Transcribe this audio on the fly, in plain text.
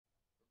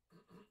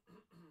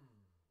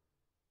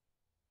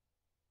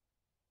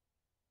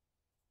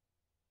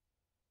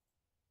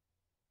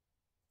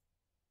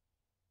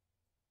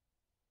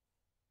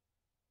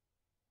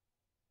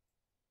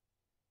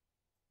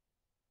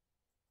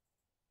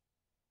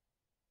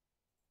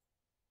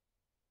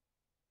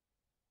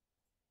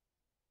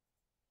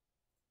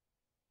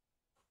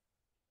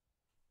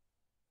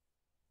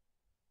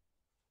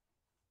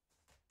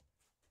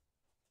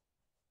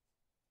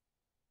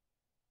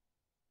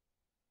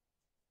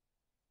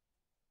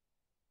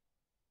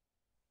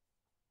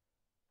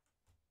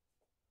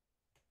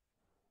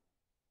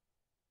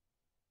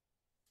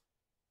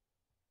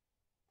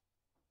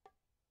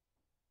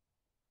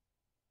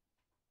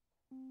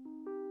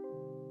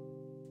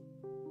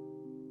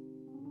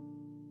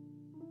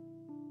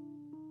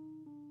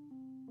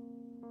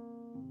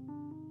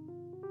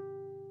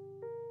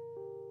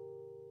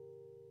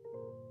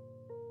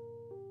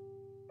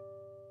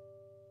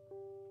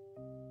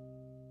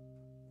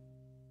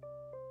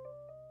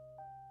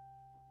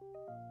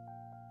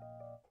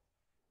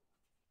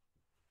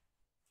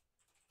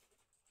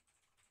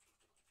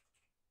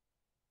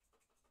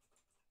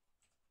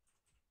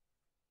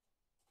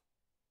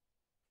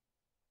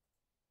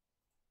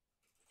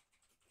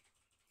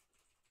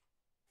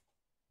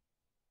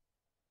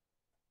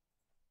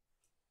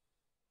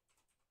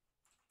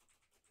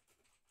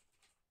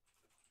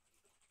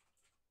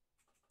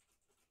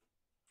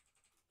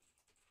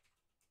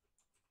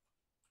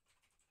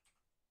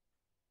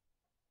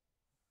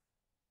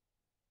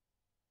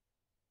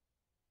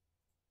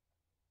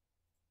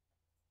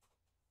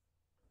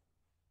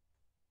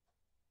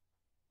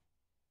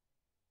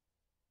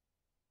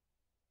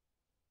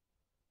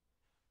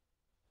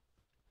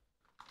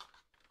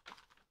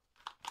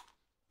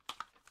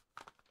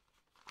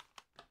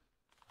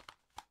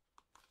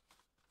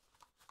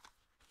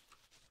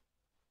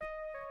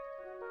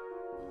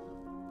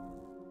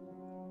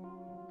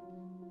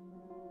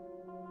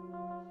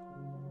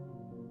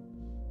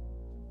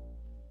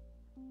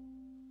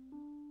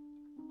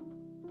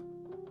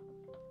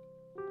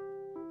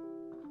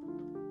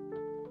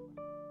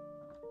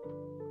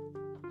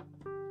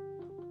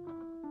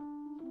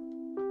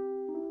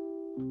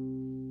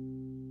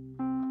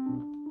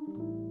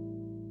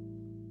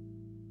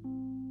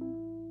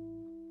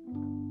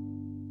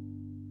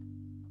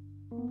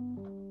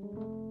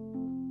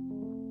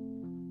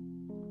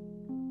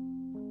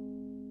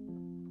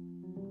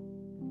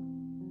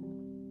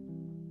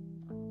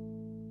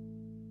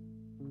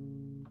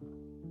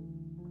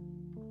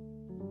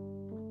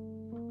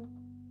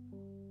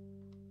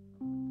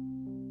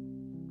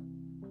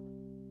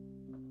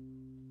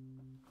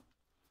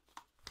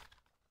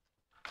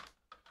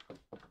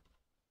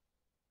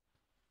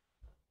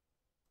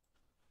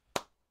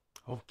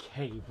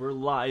Okay, we're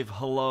live.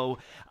 Hello.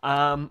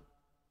 I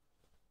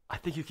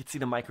think you could see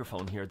the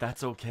microphone here.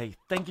 That's okay.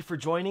 Thank you for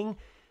joining.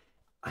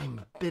 I'm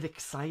a bit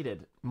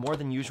excited, more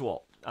than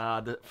usual,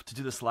 to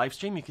do this live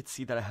stream. You could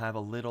see that I have a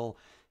little,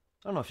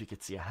 I don't know if you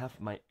could see, I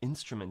have my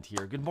instrument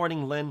here. Good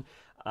morning, Lynn.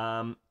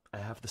 I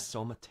have the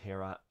Soma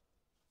Terra.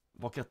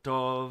 Boker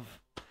Tov.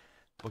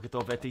 Boker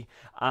Tov, Eti.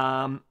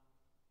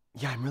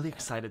 Yeah, I'm really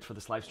excited for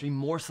this live stream,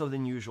 more so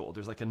than usual.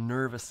 There's like a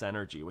nervous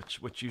energy,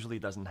 which usually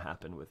doesn't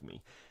happen with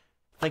me.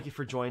 Thank you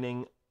for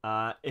joining.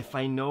 If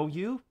I know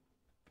you,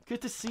 good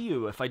to see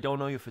you. If I don't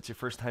know you, if it's your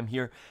first time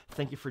here,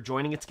 thank you for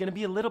joining. It's going to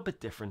be a little bit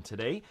different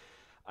today.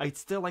 I'd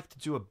still like to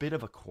do a bit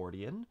of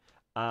accordion,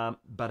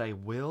 but I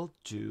will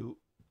do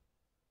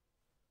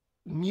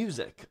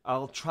music.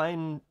 I'll try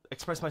and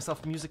express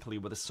myself musically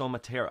with a Soma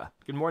Terra.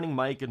 Good morning,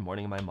 Mike. Good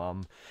morning, my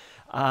mom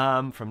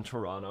from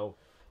Toronto.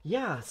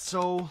 Yeah,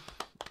 so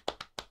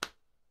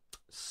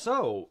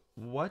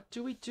what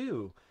do we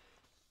do?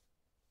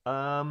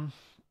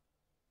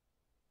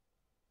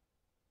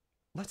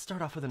 Let's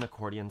start off with an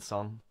accordion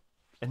song,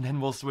 and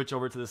then we'll switch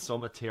over to the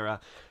Soma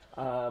Terra.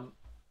 Oh.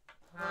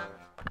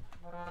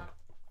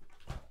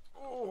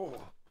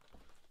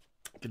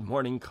 Good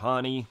morning,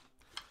 Connie.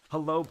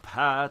 Hello,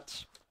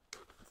 Pat.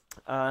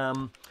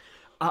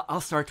 I'll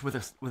start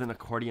with an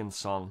accordion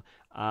song.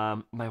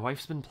 My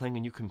wife's been playing a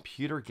new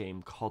computer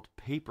game called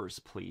Papers,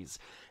 Please,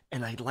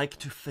 and I'd like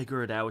to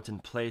figure it out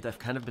and play it. I've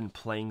kind of been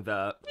playing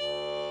that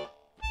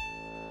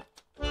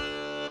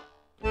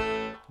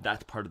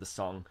part of the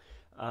song.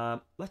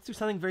 Let's do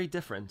something very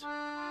different.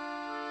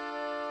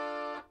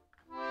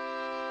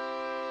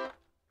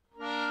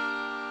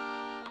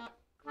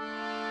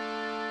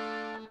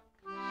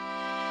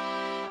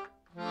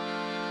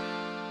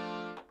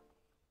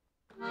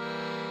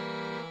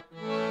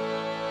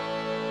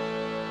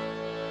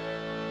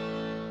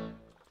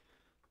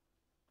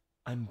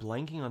 I'm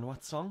blanking on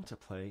what song to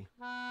play.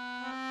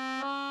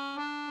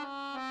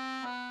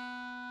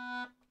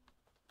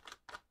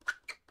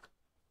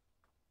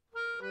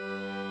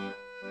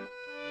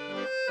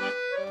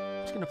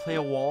 Play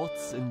a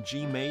waltz in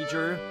G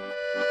major.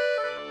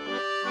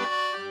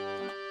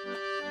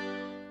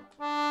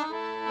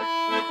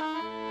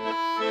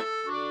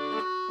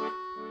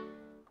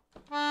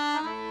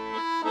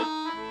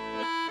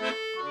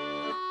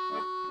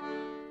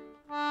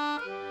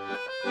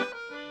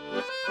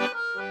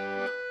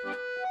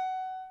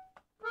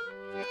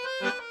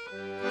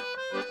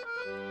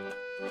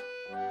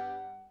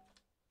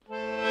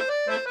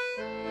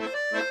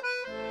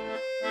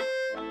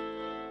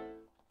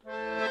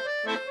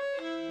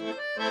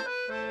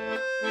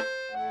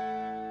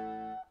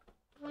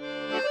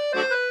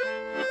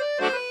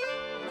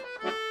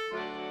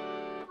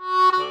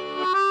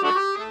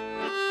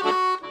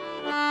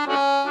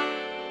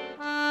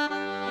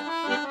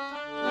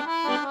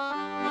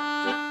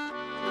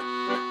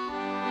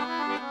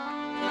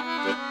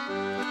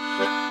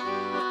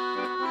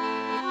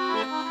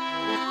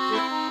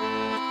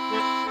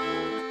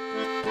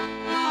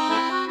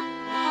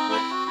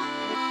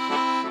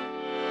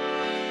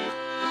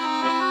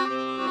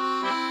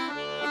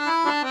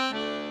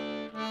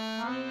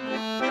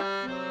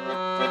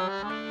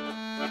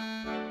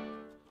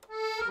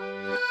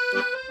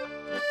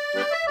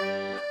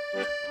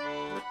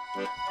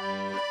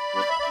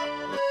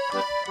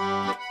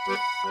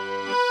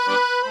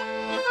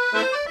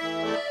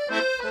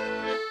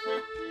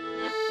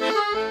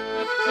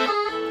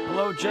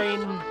 Hello,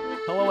 Jane.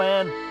 Hello,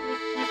 Anne.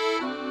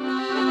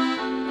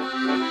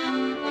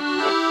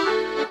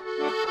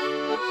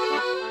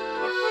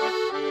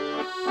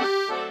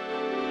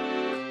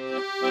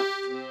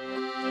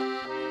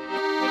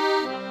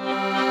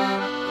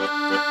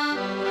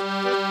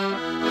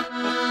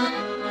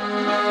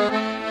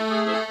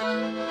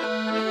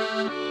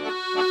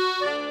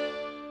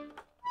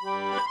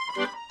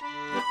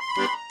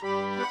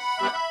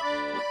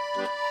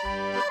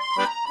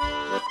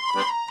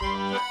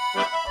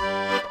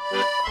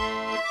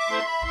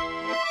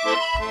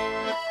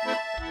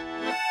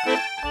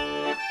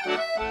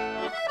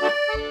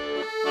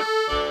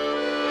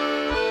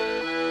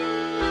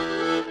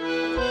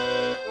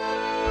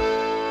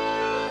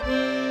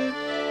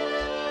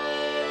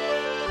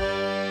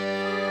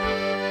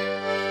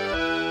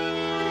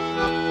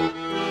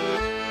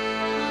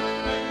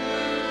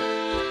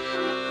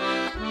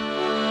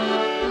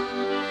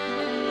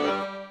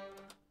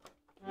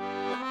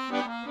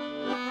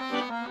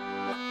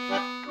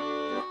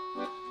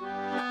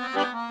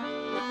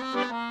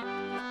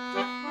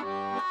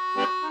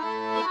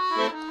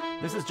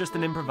 This is just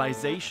an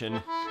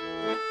improvisation.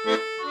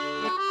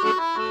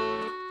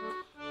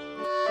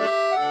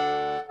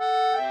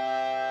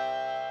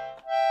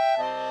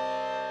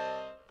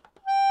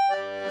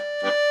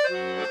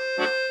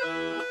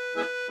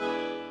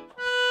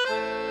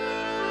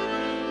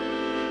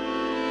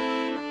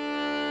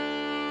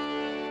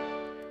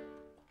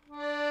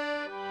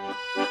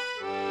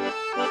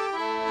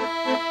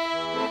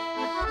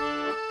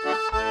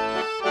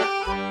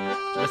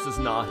 This is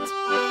not.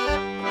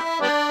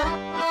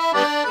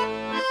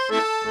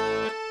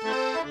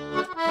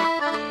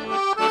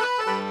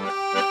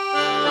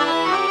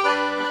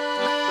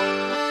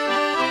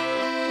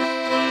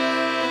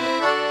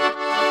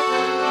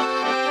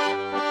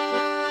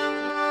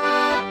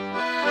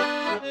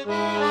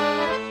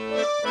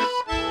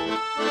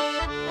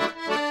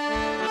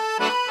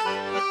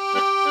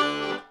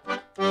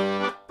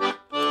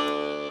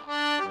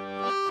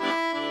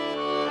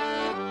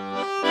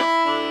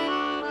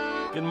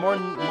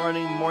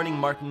 Morning,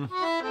 Martin.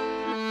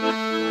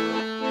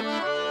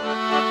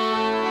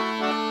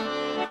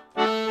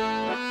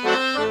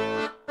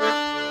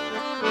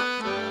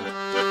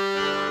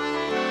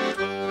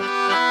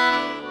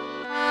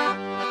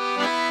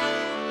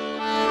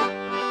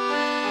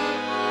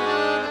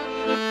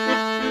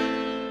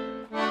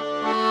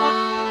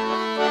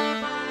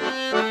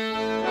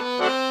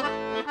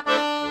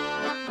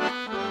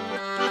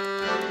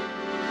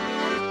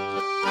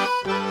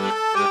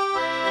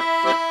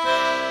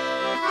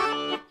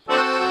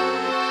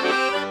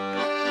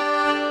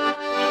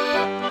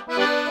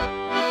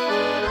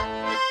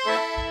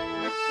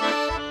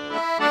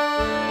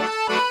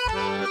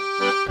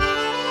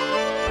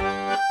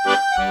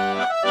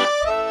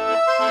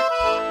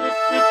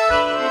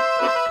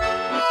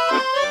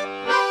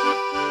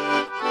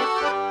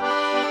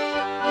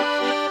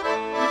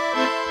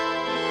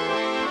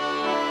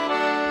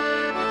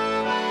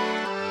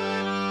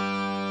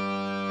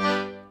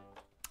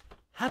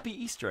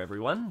 Happy Easter,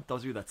 everyone.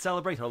 Those of you that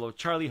celebrate. Hello,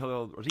 Charlie.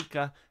 Hello,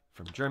 Rika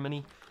from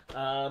Germany.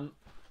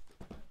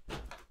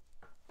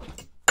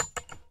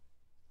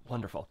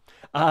 Wonderful.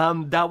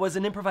 That was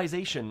an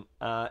improvisation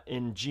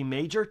in G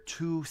major,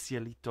 Tu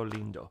Cielito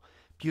Lindo.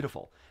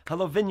 Beautiful.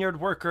 Hello, Vineyard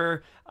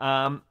Worker.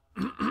 I'm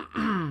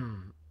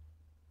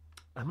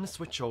going to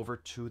switch over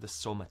to the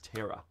Soma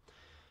Terra.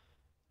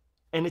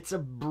 And it's a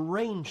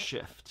brain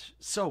shift.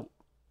 So,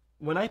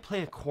 when I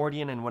play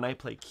accordion and when I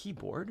play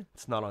keyboard,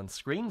 it's not on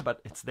screen,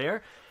 but it's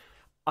there,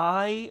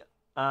 I'm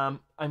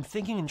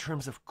thinking in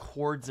terms of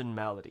chords and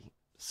melody.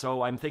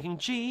 So I'm thinking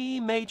G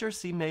major,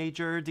 C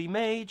major, D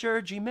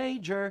major, G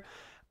major.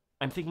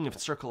 I'm thinking of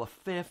circle of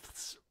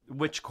fifths.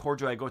 Which chord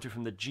do I go to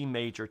from the G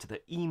major to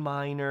the E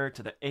minor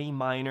to the A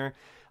minor?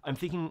 I'm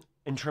thinking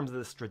in terms of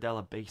the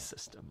Stradella bass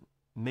system,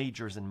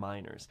 majors and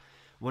minors.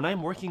 When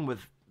I'm working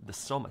with the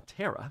Soma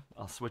Terra,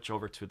 I'll switch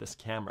over to this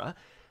camera.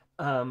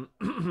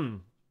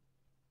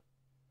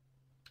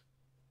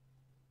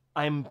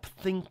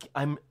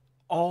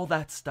 All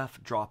that stuff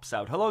drops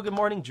out. Hello, good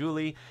morning,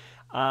 Julie.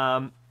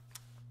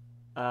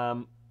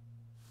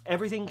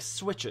 Everything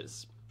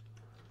switches.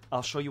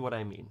 I'll show you what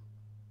I mean.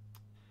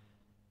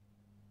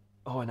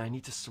 Oh, and I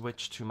need to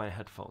switch to my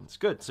headphones.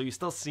 Good, so you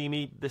still see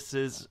me.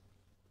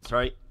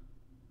 Sorry.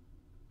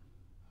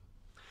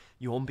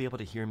 You won't be able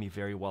to hear me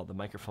very well. The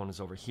microphone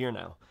is over here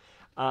now.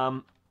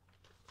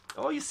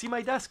 Oh, you see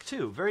my desk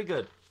too. Very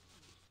good.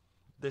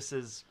 There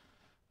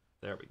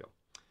we go.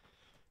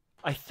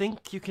 I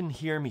think you can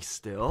hear me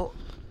still.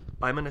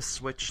 I'm going to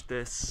switch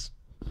this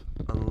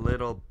a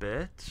little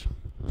bit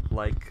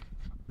like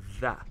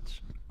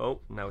that. Oh,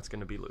 now it's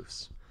going to be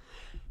loose.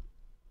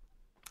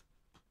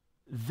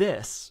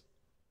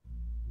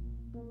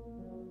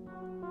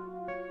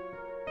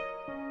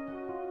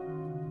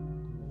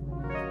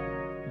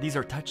 These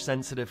are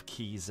touch-sensitive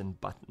keys and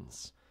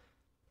buttons.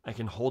 I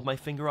can hold my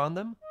finger on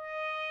them.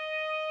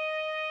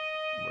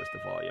 Where's the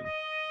volume?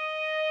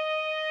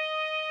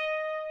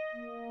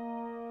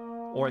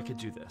 Or I could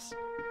do this.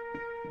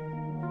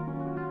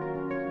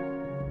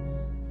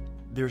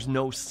 There's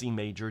no C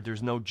major,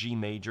 there's no G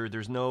major,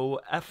 there's no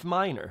F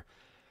minor.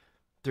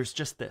 There's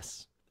just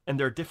this. And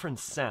there are different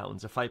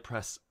sounds. If I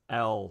press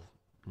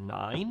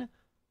L9,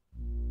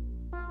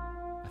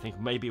 I think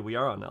maybe we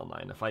are on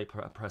L9. If I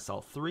press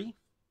L3,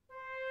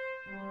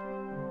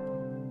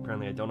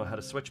 apparently I don't know how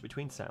to switch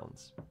between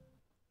sounds.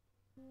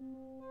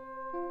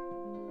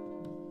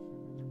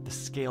 The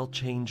scale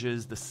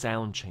changes, the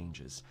sound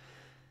changes.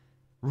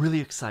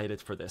 Really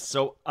excited for this.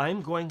 So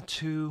I'm going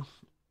to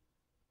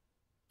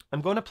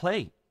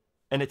play,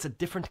 and it's a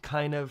different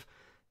kind of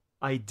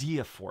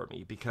idea for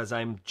me because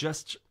I'm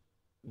just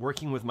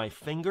working with my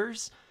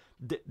fingers.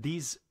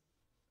 These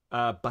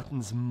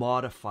buttons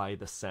modify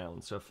the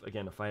sound. So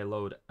if I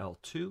load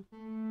L2,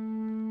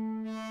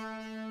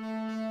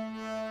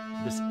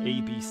 this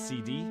A, B, C,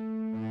 D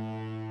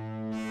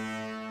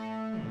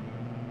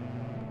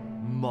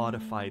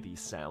modify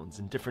these sounds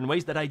in different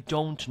ways that I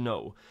don't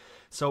know.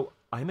 So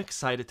I'm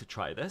excited to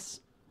try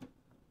this.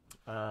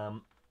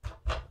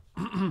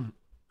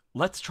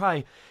 Let's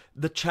try.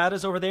 The chat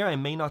is over there. I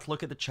may not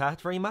look at the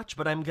chat very much,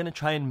 but I'm going to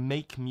try and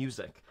make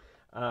music.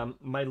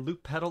 My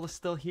loop pedal is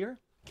still here.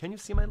 Can you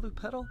see my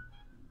loop pedal?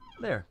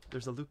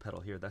 There's a loop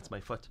pedal here. That's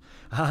my foot.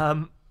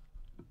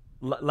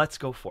 Let's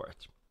go for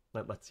it.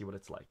 Let's see what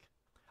it's like.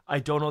 I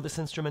don't know this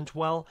instrument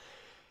well.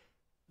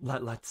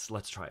 Let's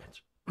try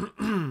it.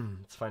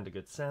 Let's find a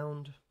good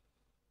sound.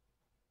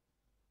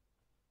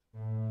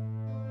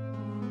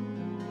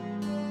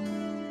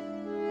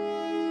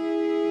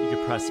 You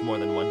could press more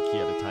than one key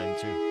at a time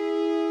too.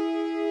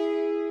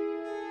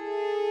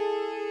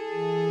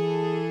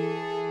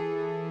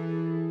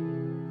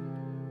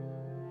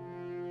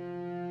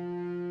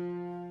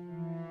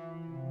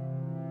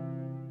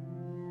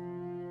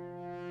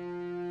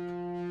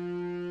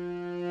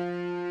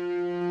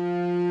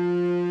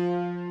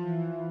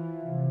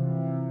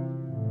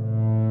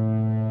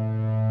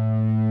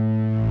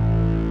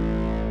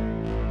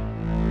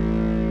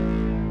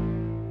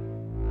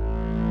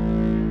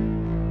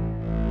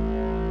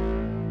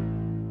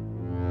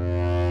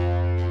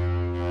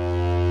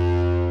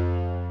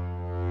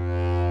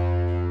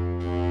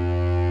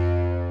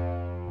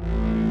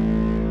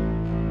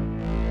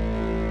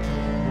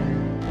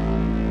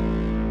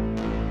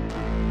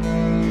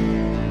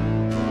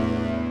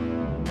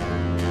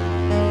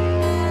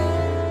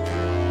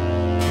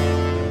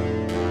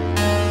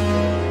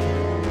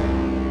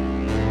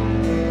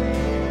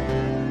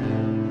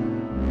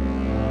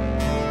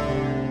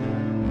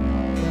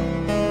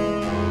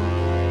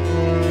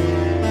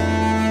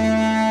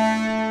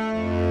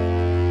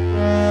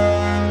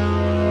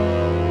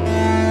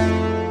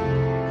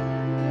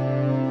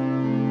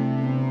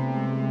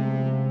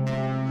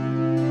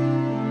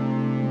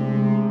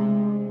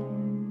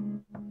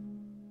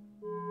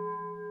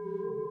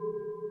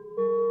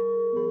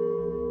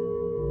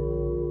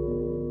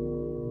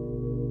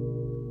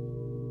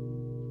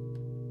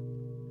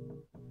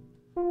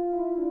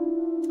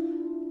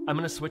 I'm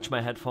gonna switch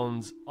my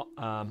headphones.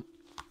 I'm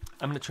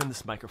gonna turn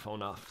this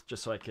microphone off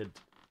just so I could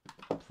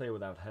play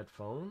without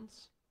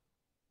headphones.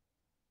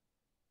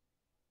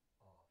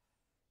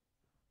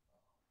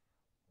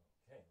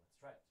 Okay, let's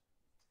try it.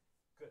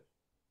 Good.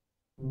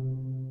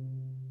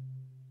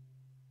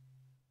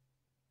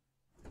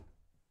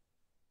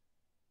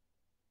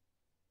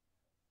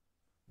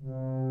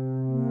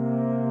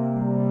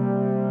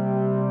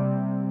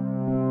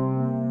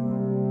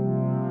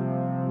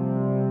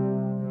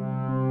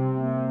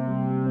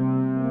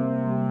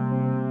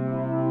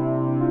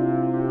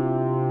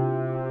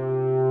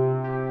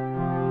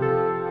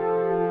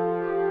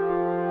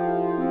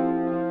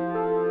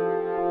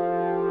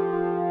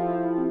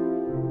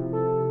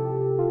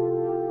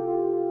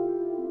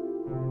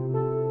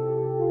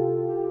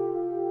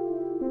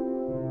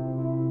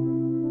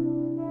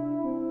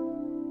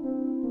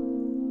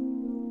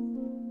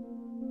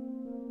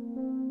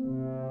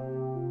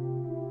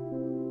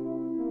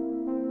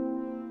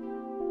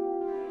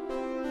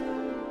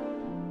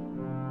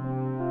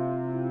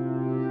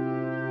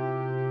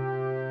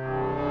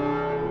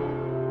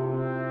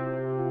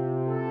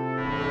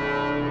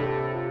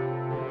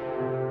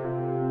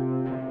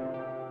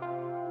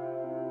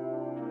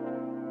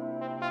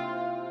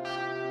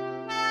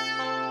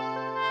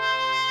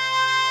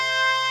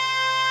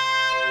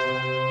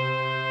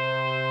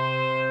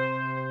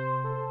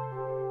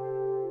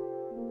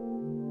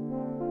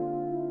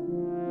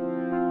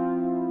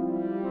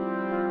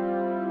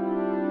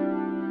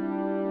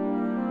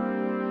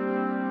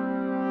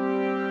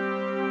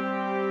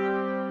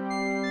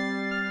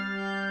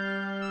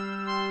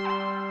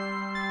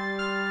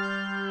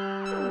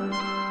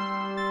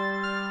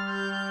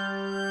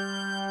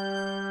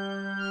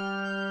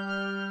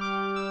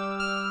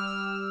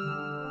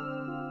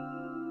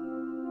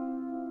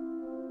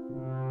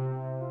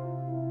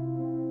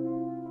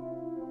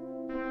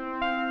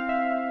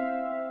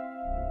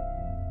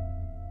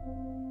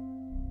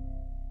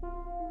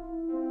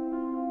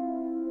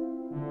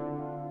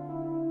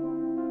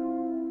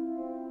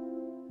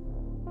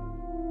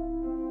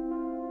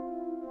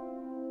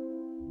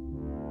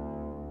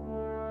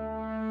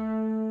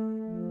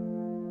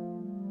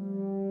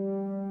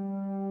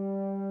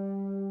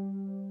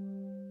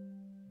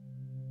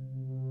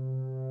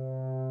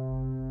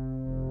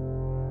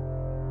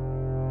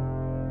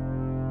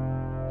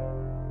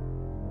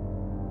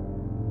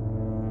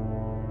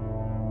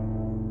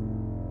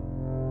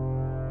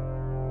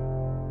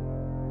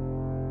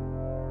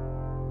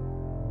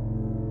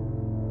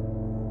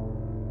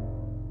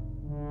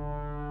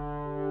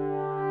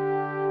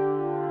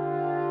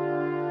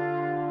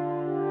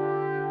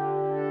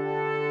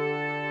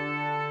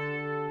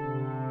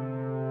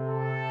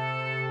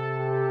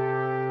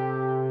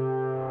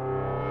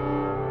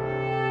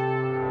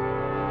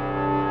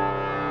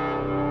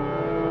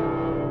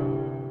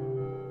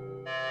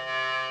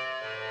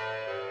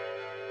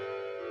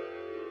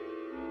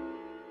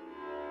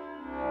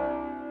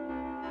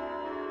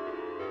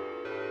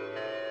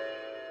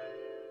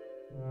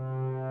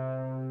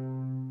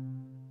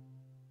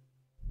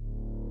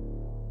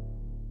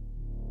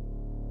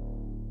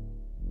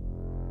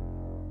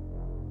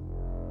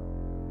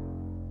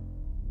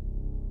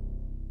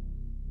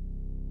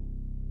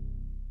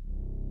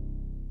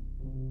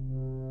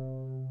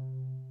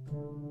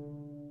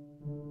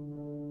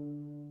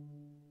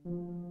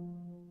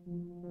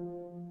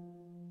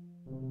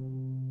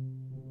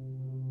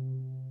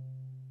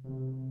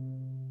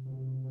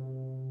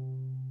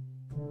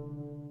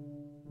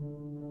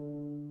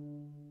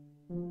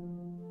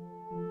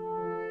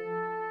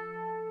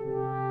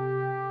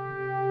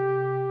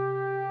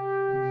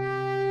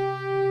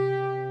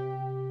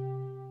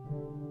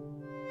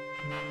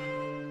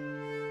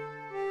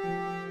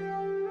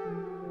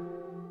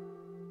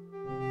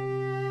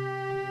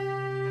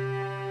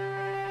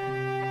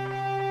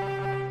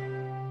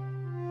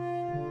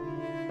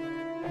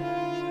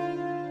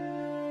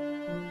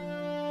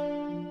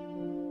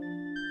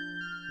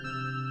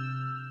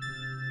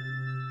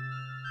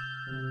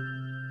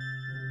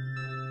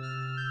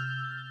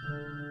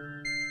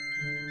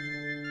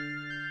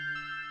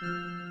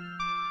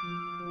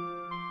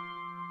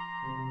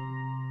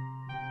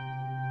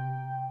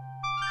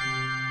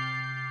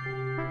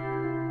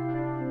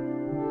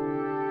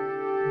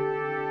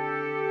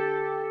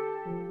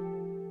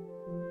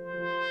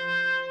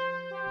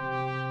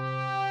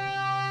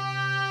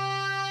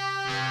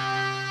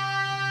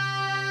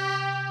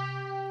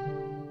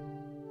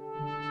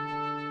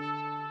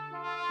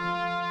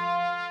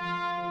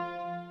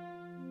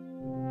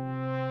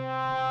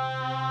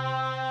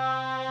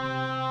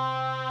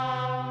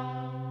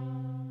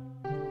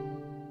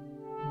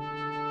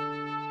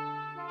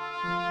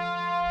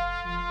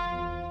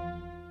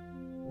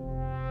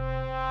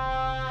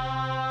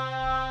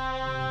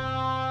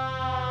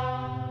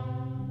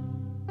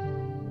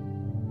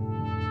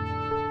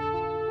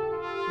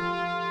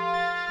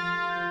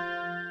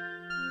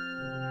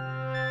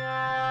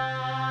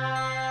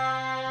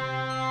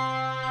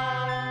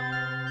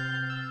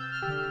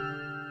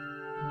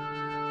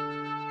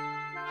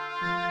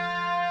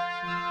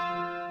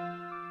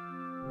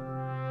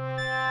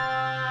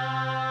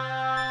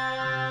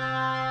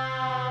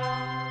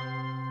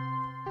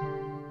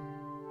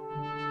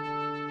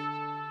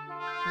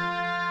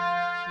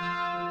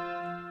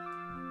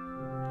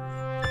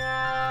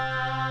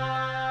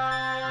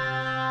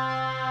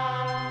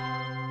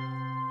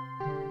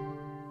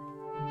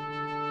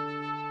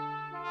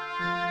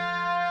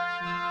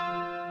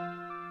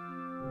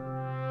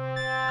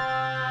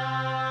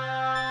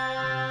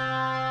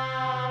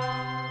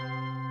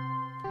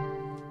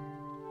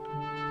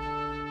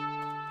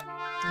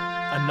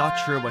 not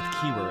sure what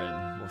key we're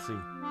in. We'll see.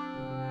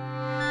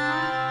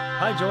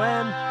 Hi,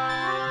 Joanne.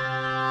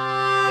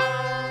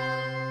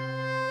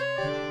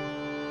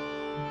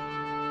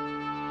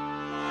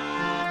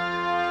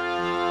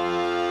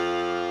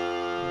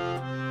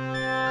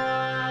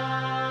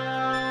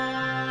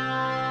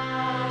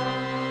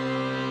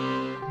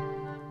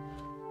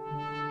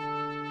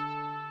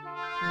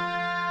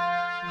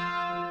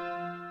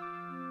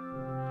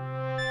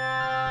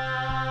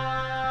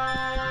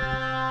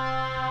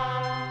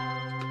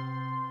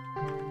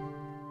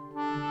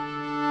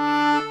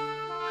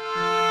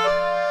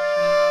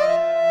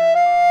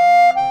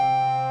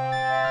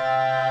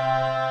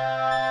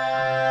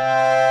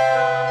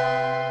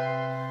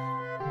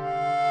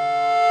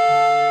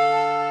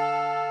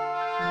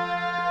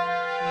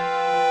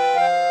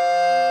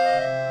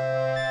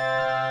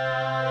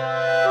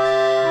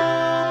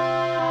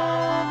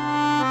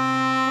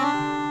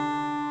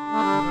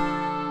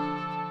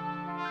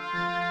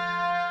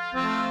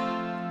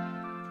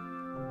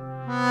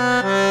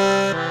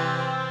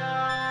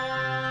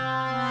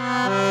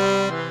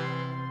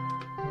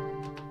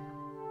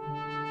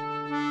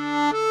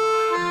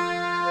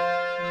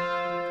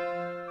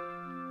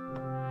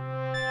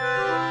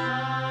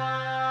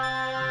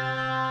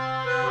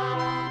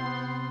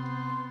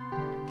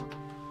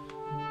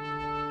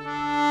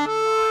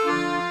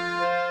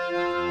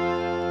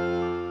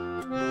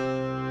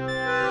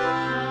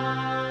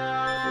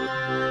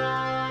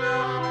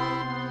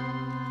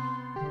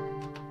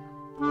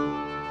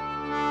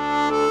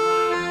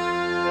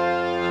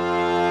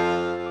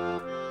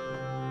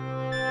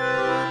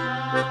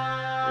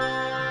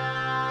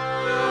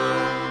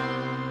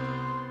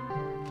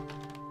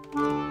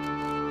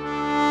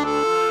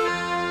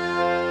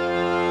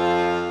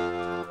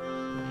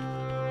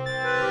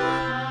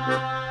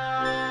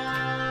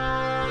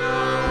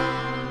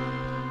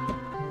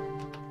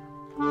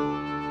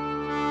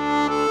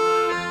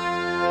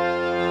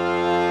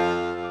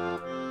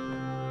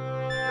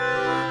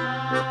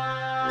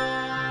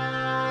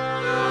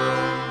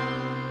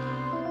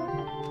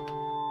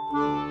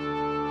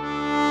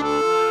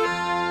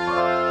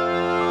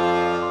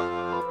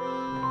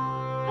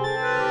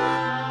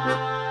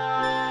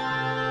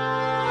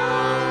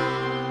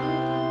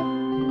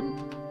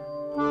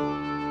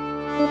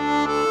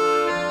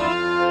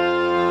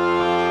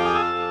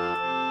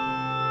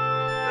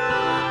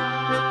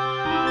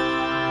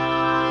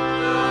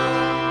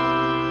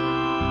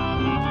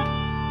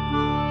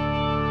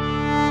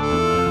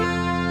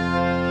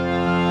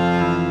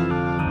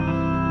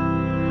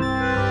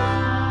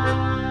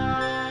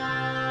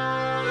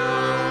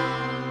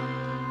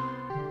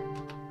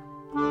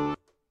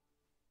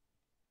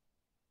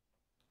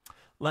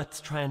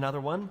 Let's try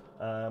another one.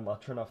 I'll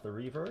turn off the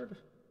reverb.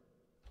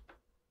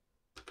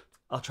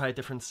 I'll try a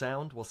different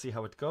sound. We'll see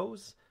how it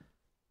goes.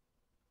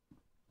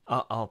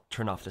 I'll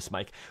turn off this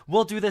mic.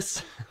 We'll do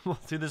this. We'll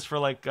do this for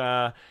like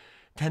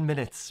 10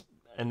 minutes,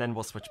 and then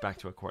we'll switch back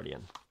to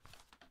accordion.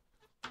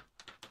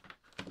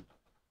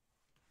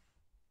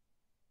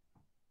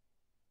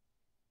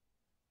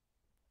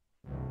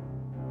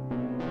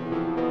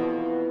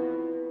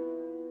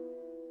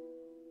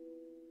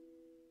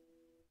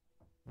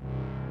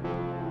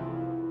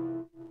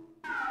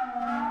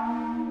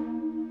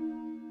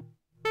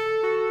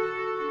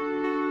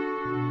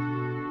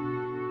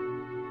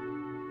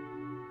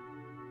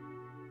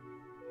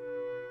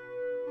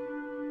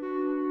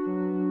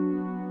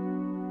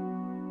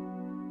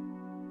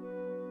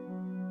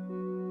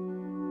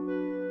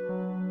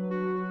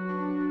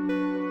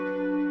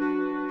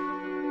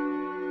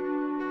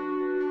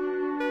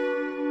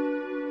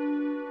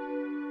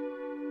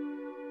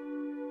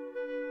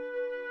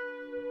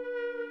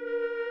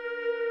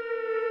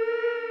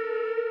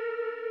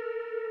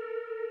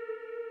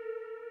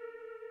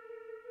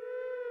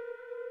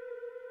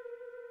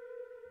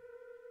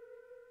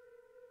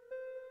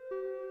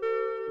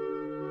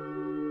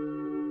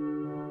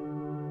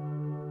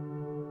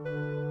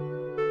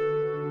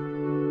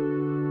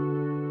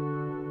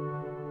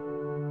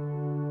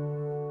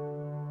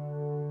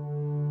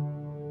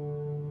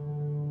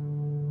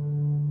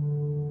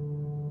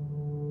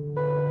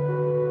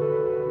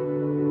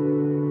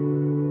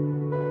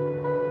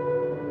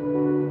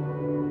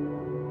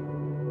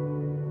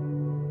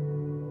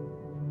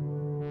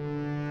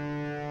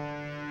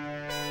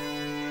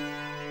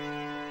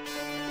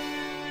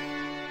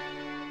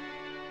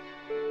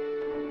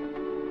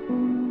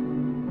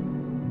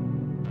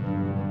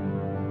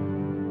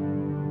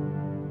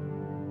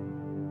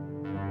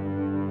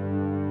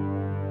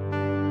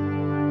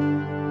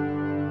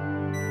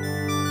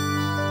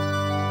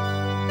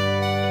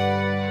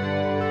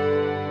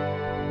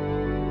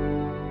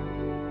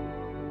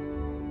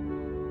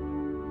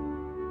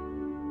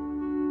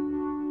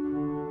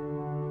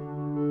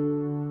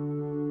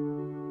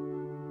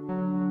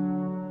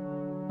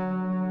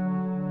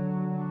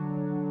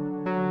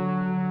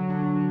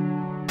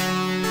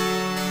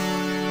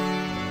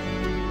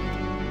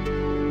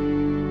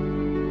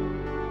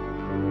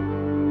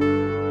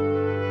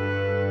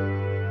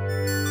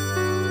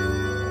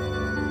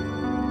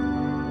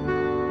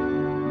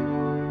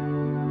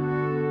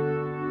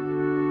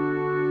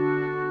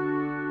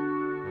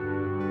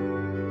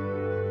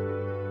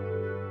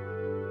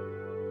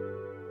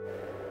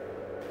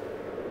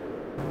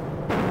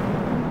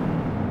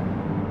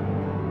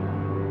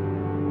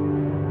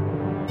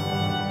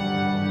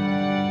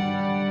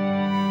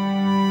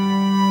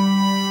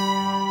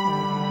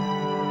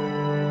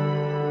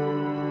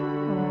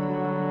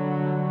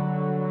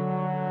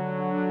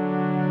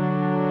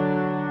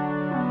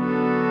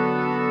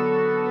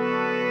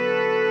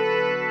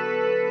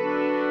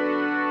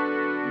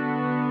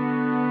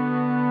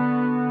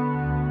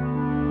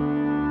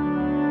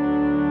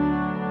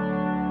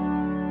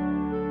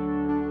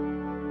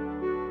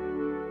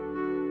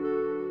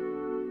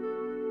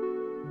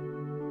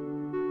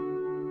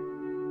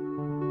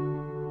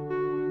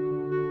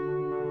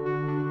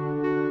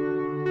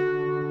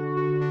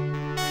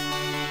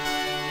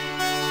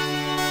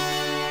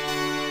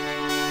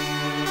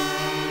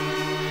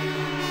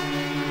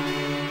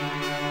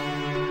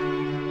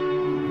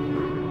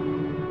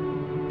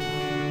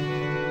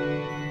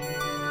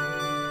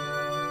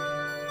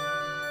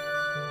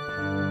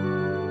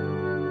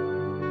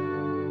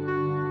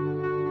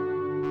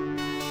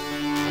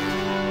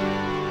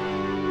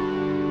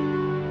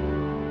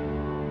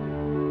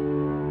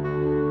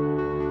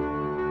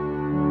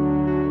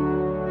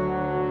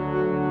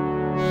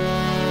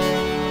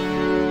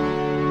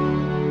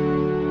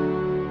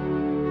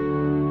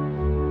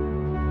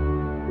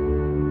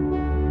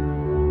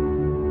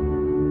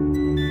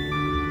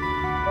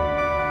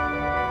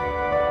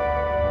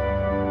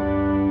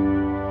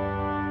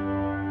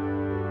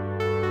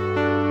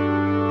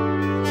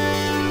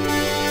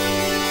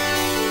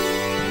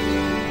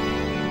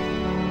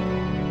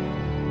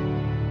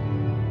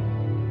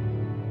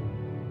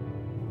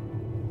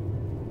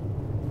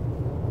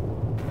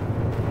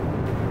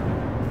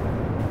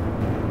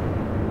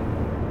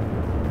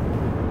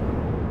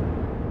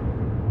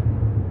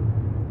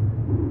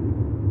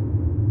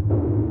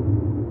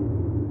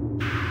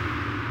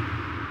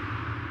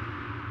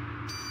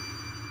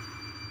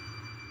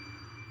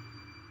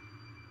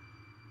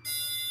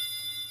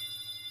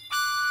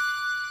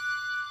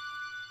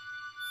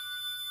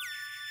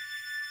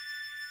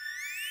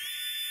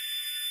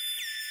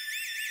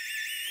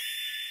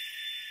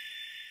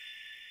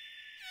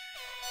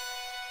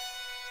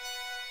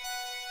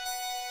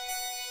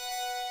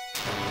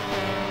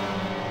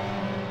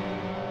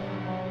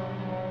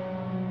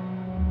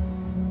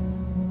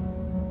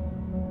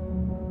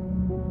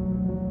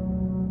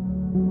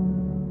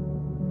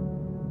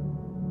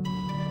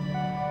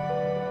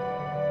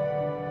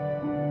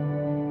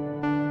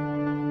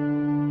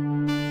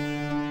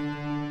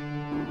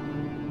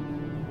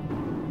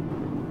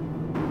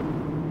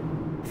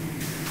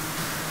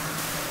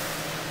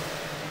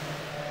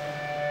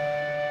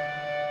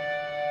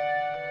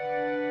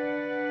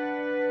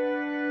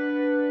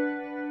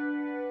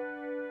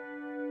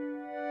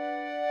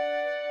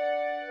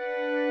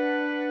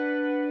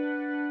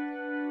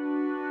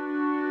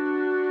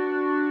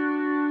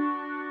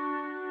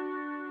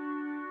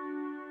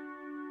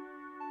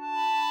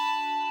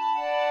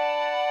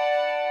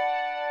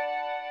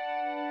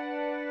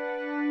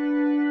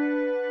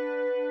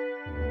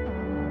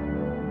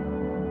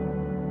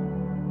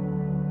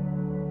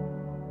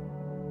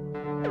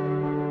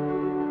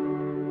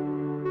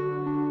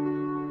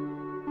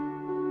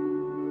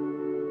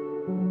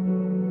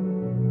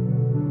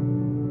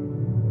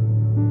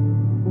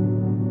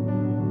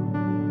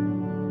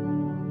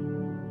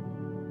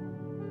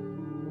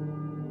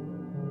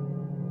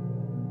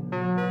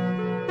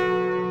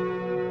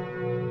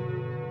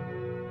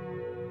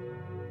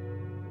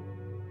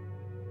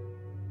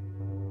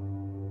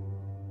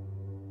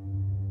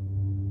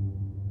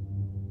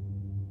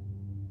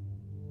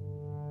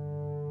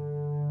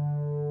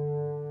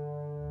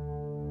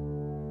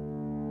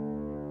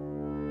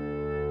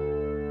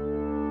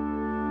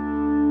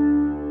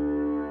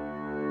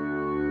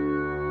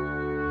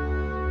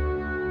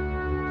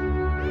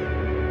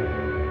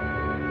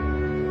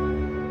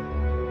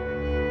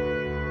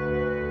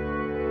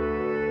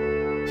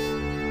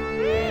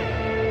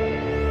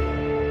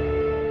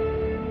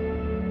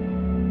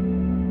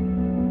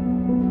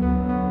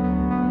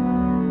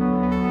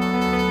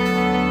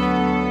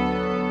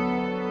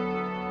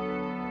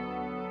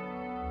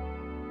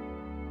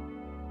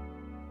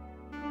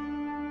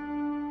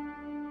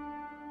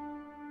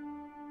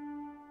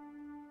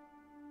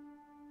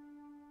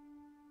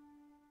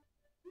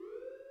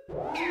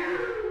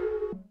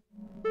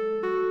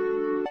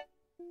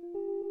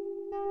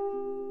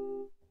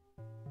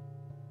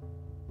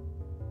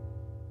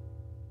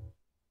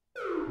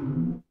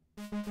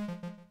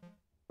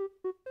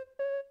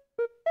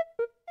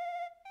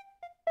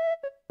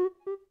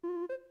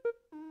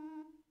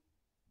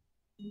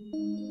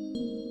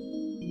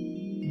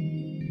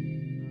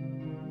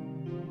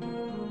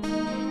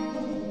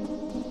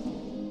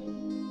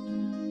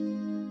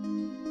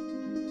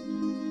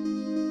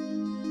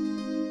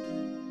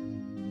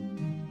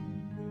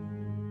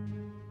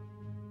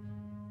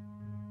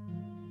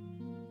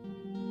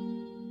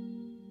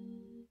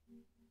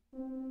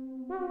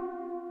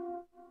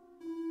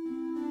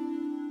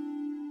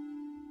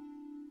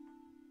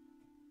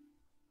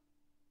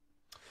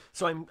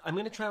 So I'm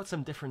going to try out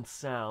some different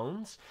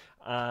sounds.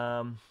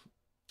 I've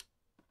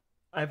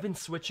been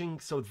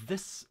switching. So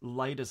this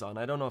light is on.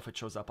 I don't know if it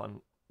shows up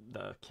on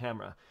the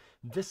camera.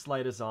 This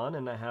light is on,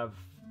 and I have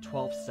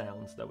 12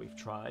 sounds that we've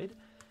tried.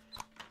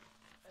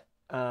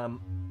 Now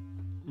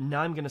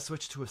I'm going to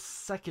switch to a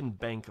second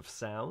bank of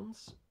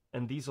sounds,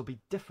 and these will be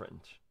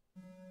different.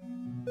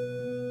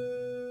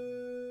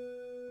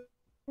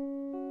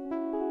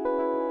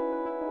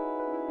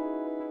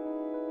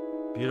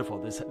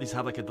 Beautiful. These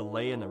have like a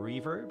delay and a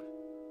reverb.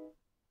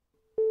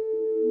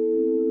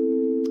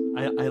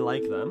 I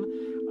like them.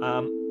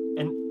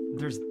 And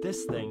there's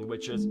this thing,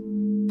 which is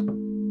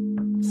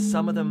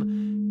some of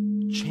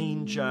them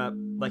change,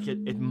 like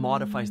it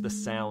modifies the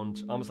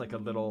sound, almost like a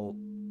little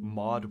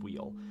mod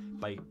wheel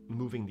by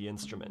moving the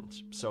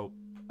instrument. So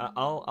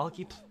I'll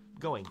keep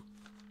going.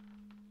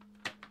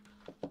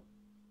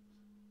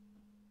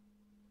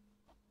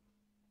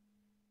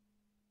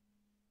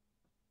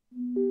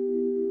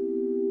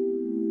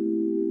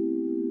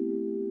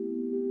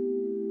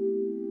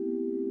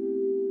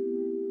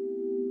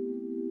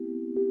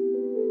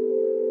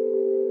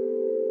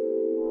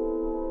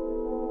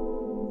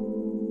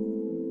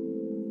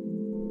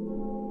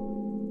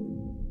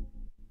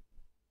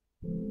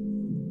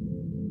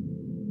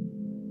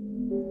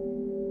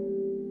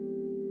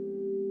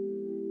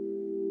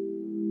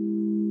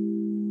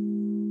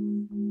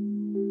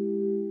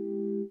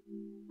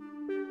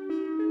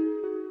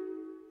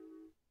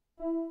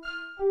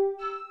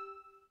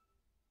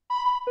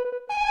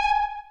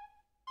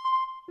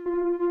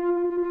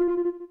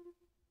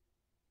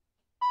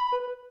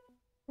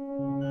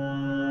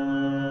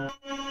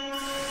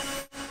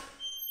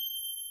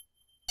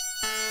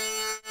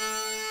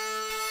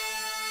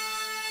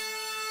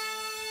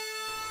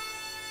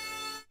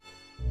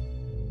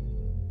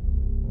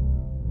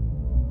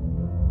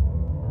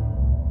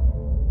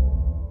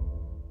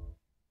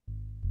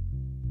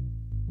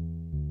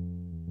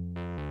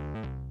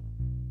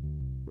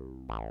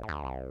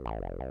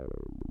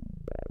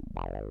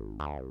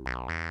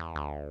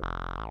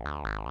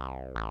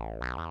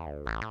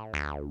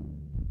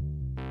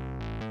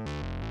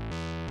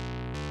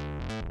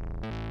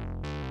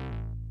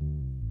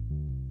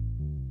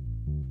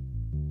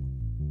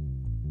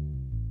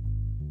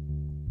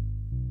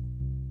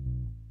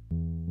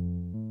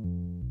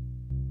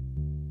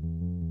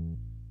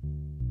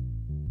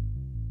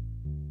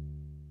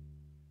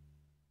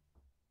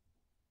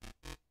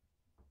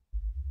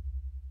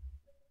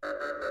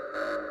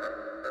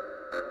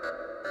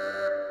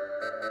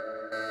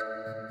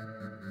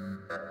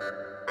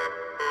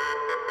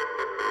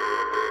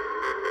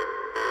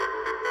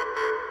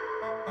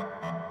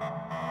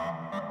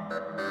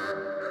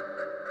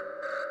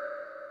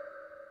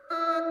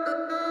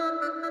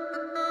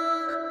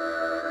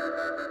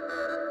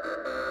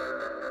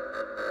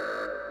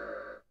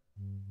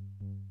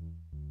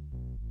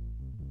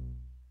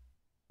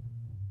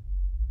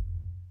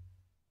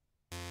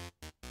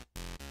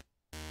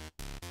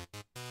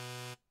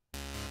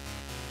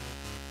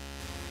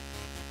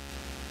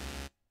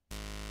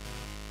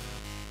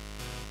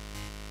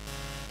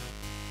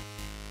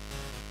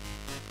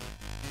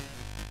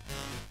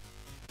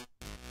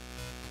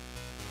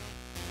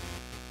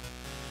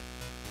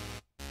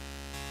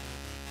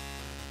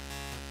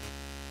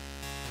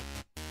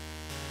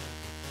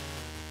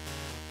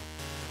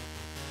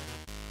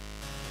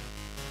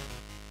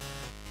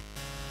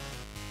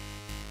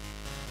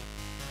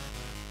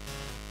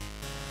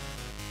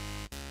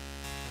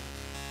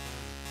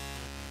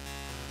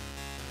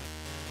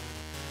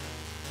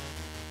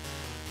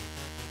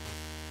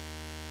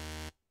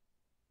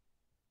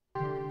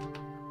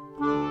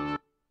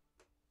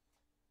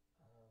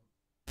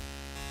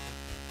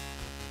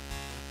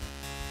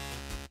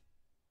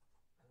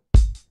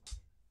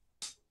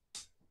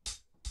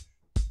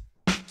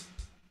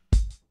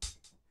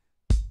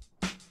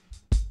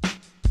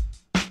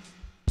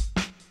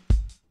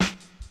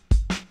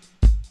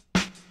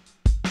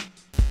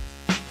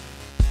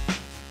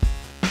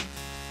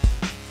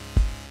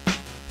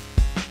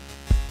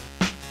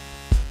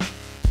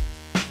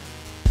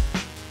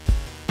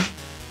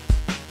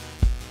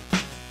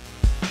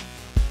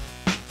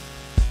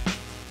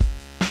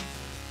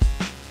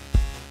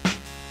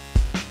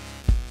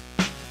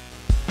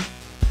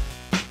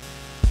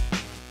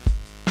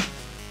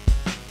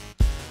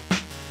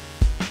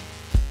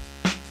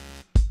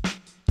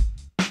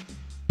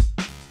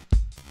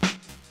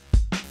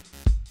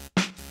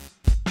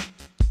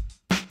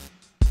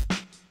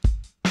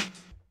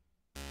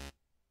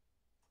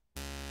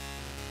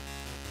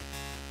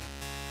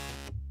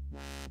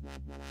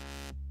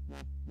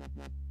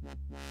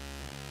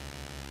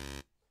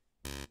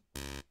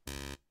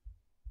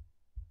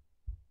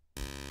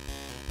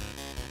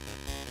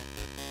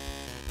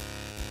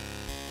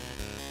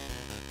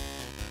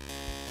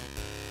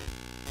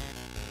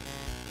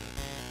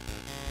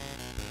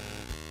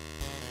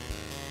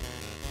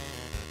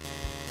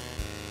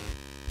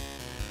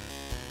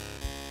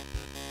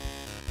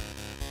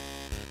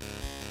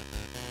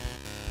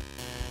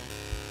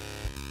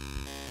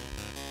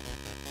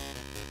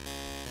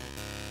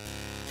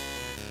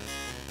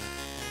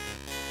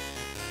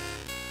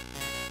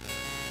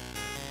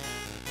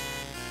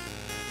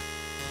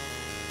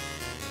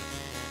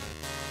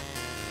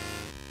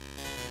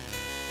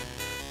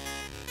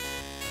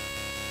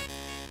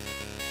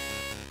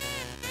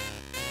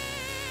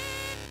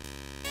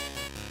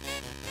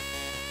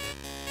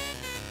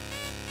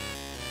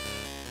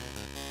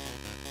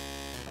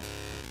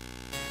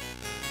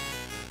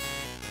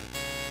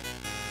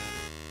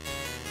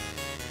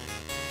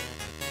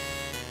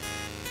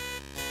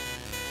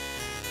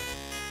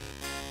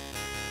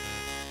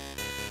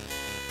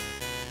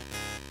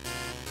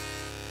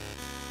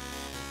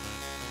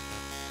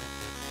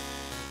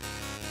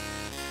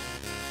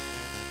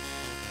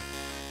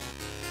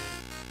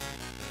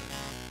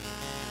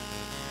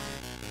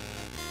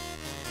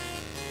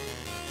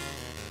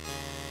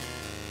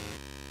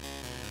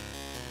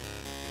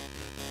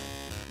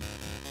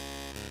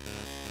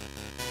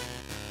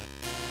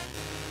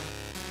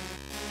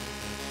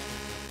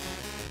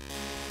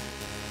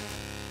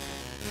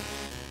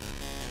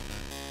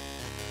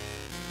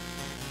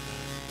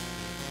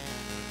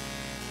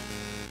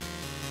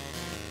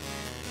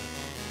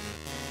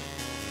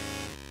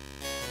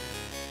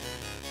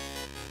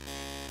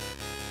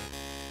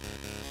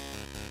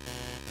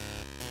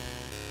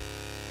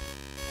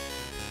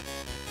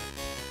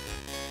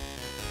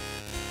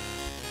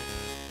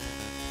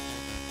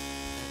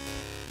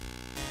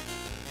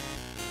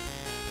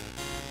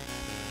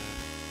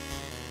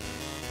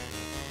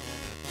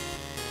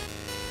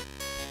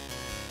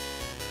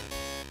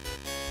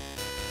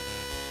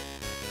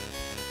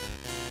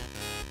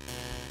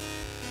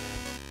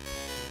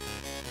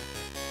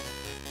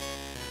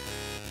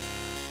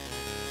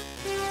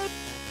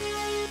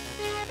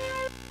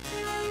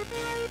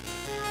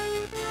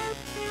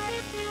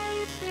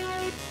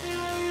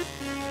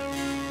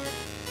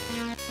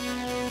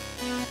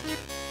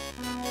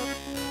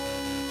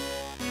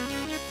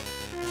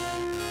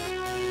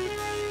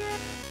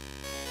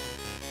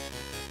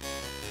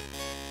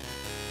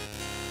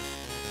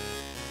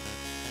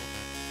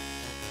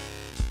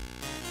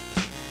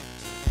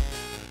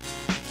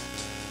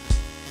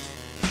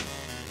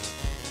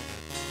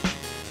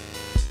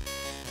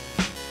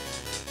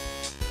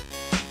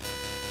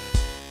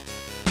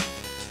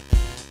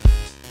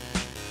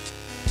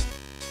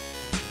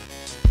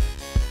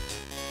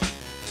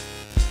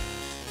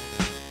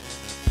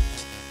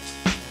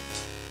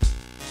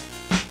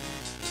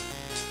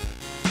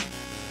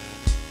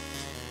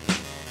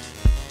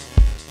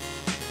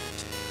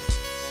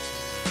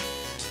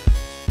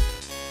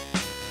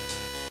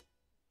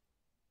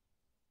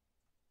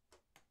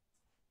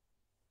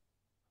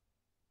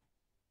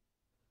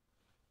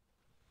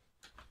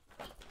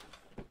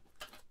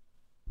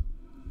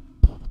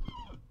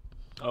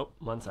 Oh,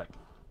 one sec.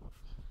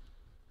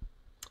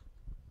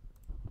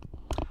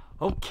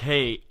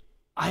 Okay,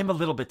 I'm a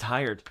little bit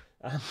tired.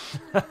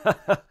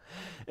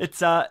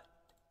 it's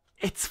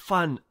it's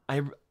fun.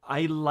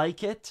 I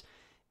like it.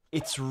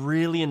 It's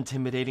really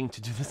intimidating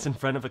to do this in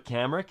front of a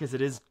camera because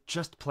it is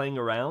just playing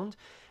around,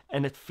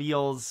 and it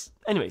feels.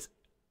 Anyways,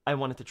 I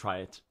wanted to try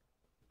it.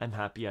 I'm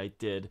happy I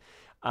did.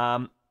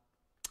 I'm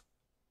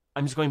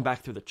just going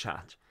back through the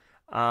chat.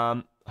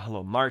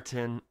 Hello,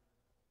 Martin.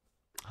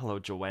 Hello,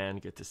 Joanne.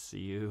 Good to see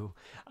you.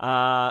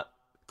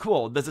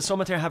 Cool. Does the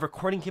Soma Terra have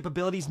recording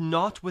capabilities?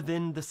 Not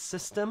within the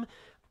system.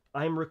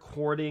 I'm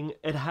recording.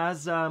 It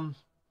has a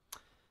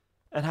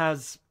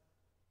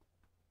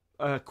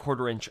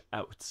 1/4-inch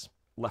outs,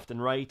 left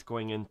and right,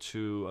 going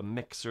into a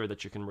mixer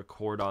that you can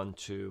record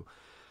onto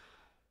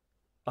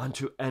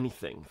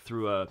anything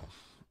through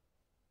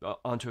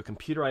onto a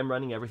computer. I'm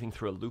running everything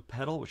through a loop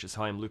pedal, which is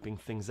how I'm looping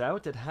things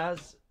out. It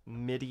has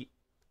MIDI.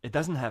 It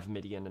doesn't have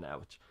MIDI in and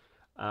out.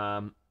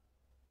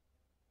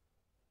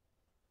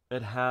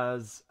 It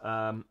has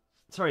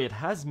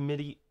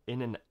MIDI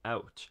in and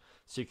out,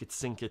 so you could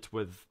sync it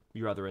with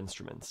your other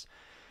instruments.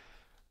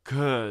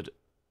 Good.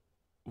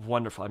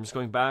 Wonderful. I'm just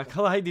going back.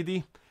 Hello, hi,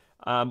 Didi.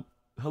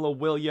 Hello,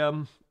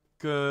 William.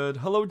 Good.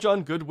 Hello,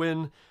 John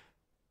Goodwin.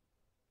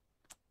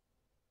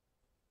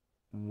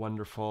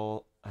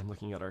 Wonderful. I'm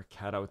looking at our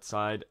cat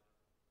outside.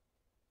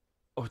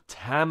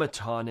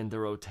 Automaton in the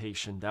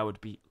rotation. That would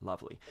be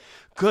lovely.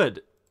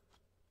 Good.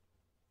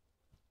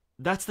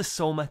 That's the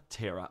Soma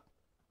Terra.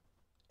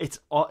 It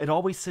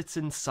always sits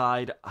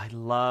inside. I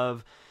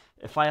love.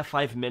 If I have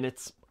 5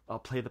 minutes, I'll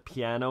play the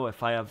piano.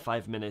 If I have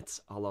 5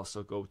 minutes, I'll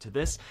also go to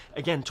this.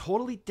 Again,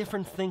 totally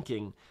different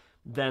thinking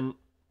than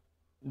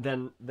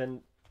the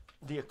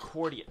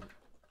accordion.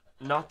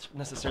 Not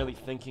necessarily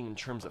thinking in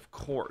terms of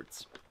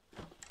chords.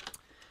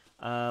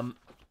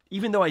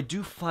 Even though I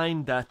do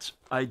find that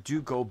I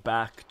do go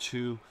back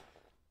to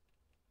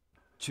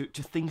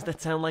things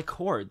that sound like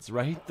chords,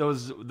 right?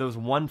 Those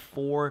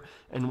 1/4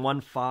 and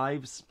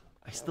 1/5s,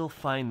 I still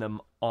find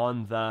them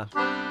on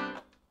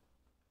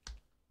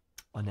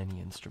any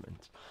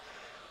instrument.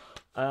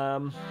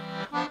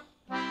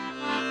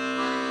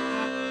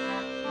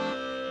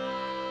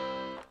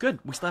 Good.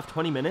 We still have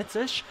 20 minutes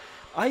ish.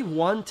 I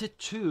wanted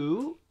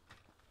to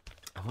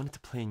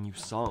play a new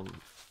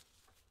song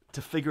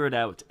to figure it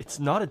out. It's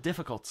not a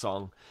difficult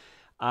song.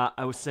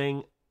 I was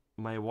saying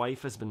my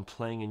wife has been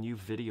playing a new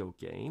video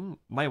game.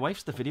 My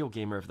wife's the video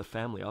gamer of the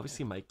family.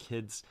 Obviously, my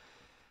kids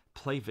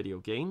play video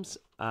games.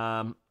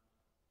 But,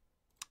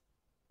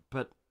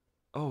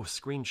 oh,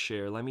 screen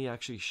share. Let me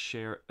actually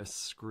share a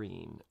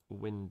screen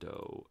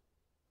window.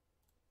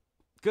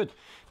 Good.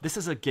 This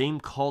is a game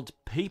called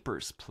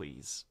Papers,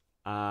 Please.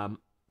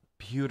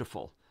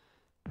 Beautiful.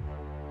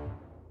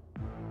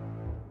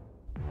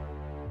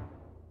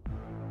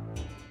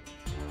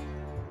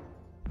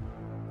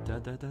 Da,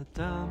 da, da,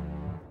 da.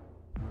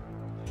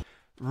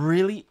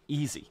 Really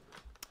easy.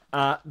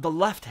 The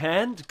left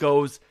hand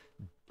goes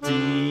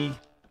D,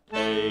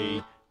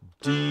 A,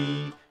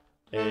 D,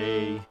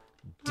 A,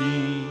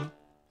 D,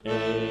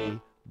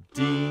 A,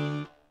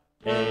 D,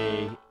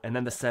 A, and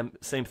then the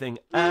same thing,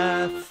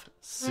 F,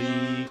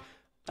 C,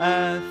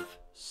 F,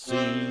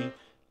 C,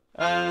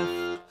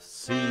 F,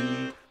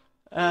 C,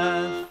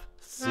 F,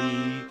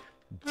 C,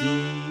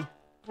 D,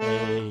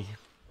 A.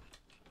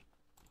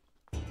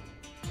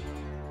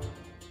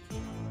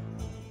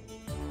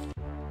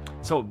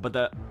 So, but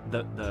the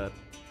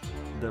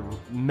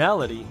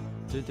melody,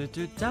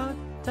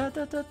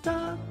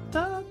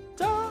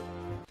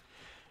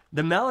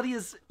 the melody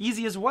is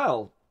easy as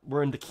well.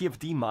 We're in the key of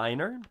D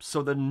minor,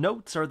 so the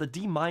notes are the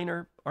D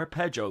minor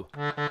arpeggio.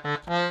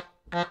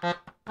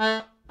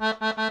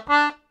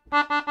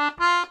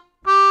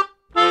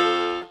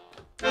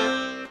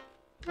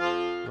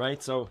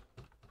 Right, so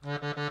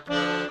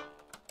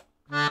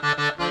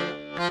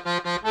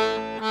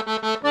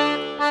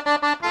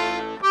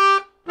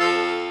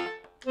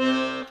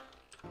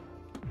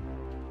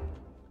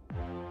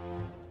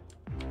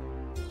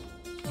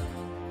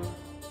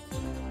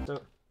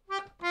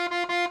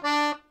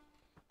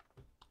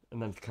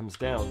and then it comes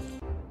down.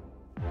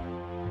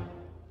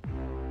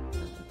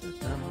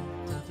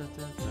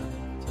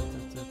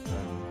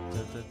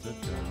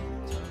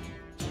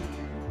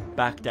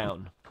 Back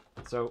down.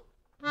 So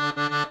I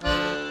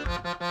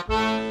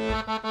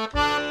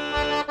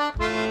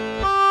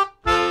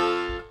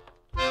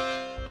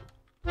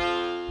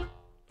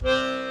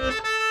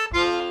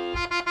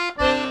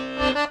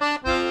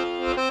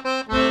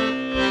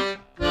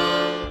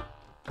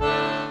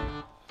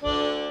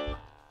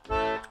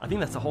think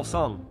that's the whole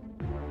song.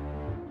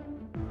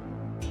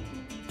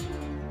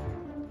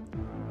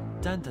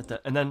 Dun, dun, dun,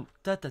 and then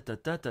da, da, da,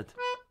 da, da.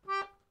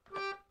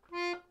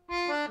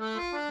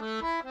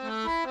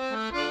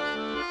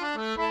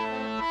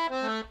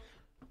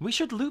 We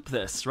should loop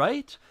this,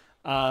 right?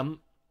 I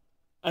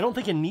don't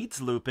think it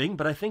needs looping,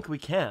 but I think we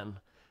can.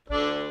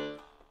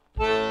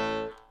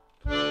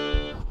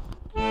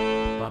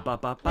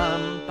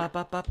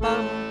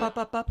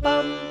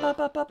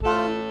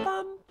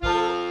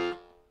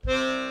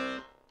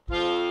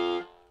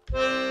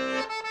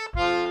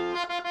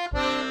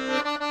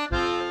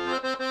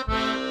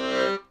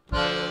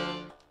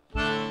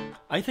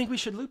 I think we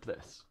should loop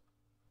this.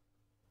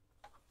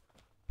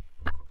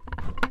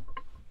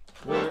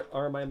 Where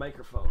are my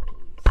microphones?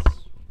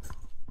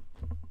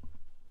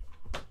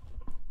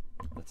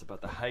 That's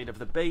about the height of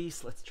the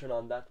bass. Let's turn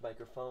on that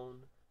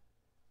microphone.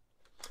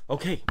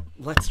 Okay,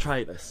 let's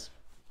try this.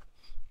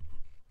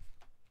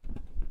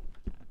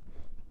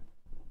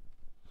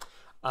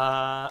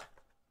 My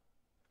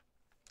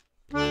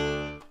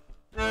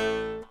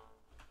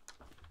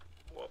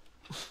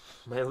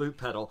loop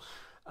pedal.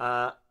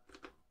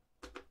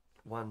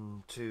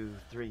 1, 2,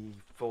 3,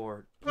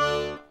 4.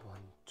 1,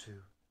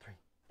 2, 3,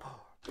 4.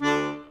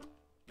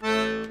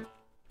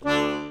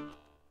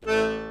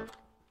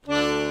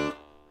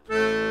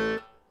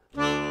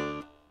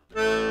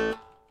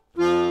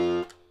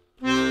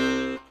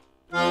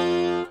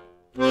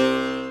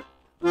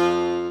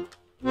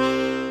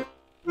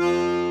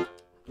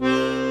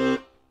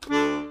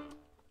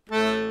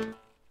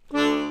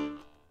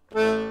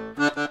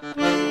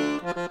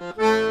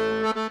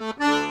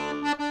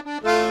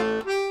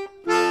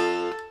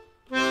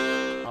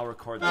 I'll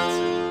record that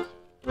soon.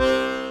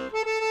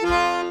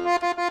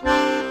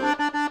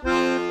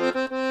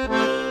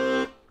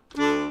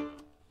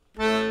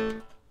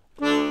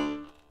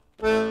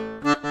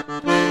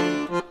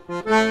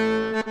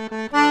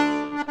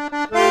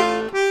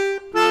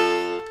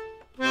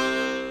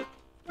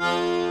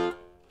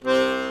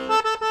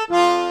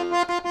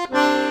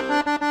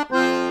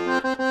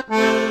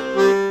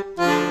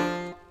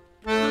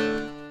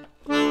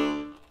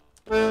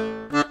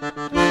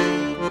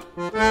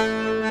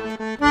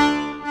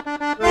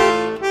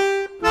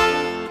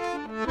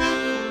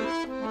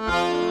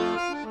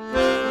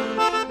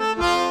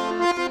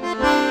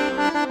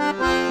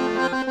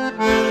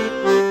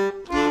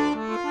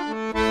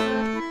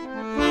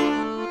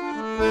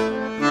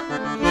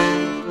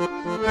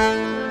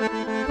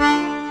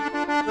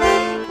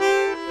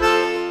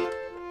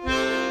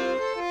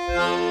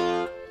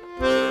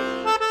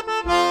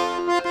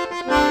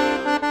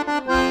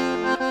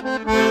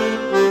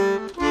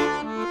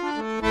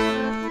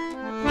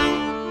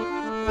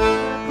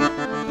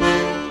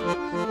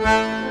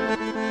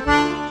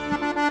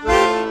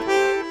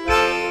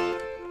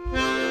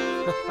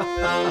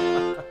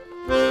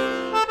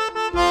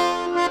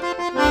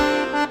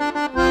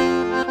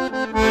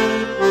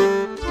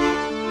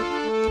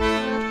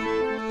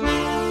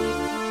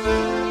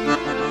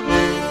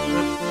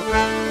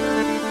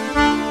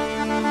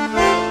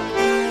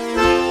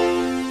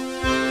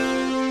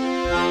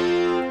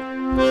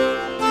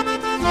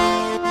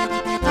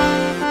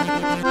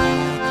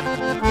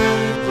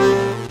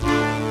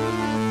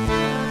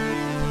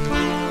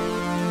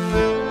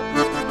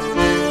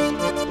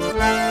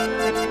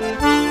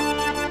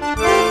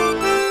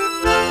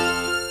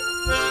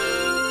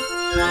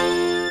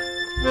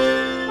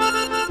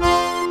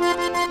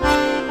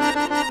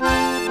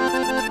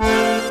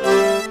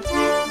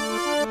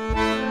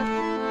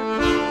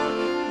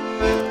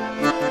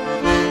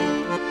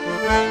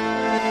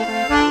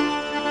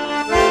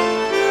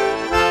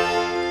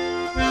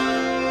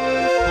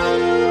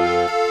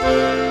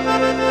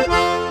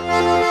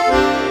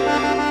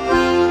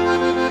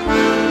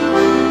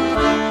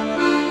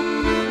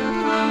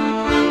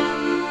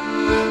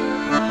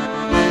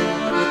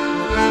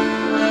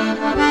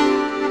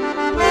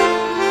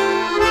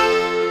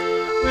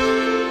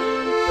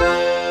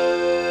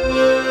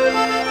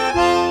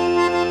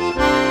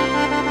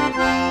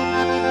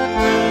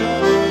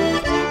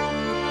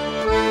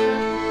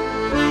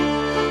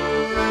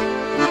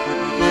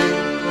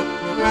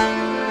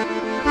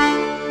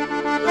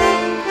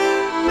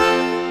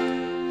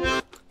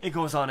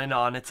 Goes on and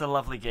on. It's a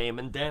lovely game.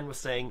 And Dan was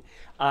saying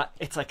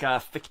it's like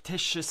a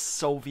fictitious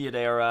Soviet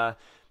era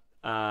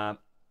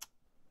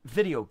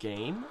video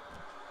game.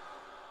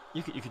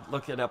 You could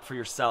look it up for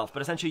yourself,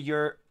 but essentially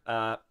you're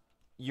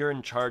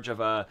in charge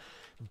of a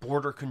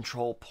border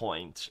control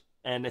point,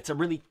 and it's a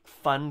really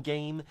fun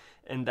game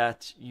in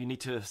that you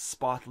need to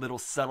spot little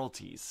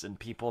subtleties, and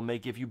people may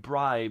give you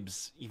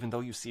bribes even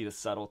though you see the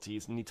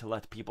subtleties. You need to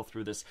let people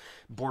through this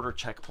border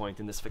checkpoint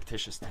in this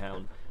fictitious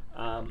town.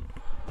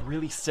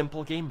 Really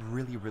simple game,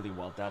 really, really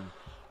well done.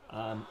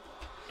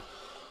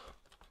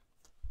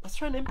 Let's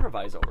try and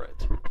improvise over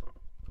it.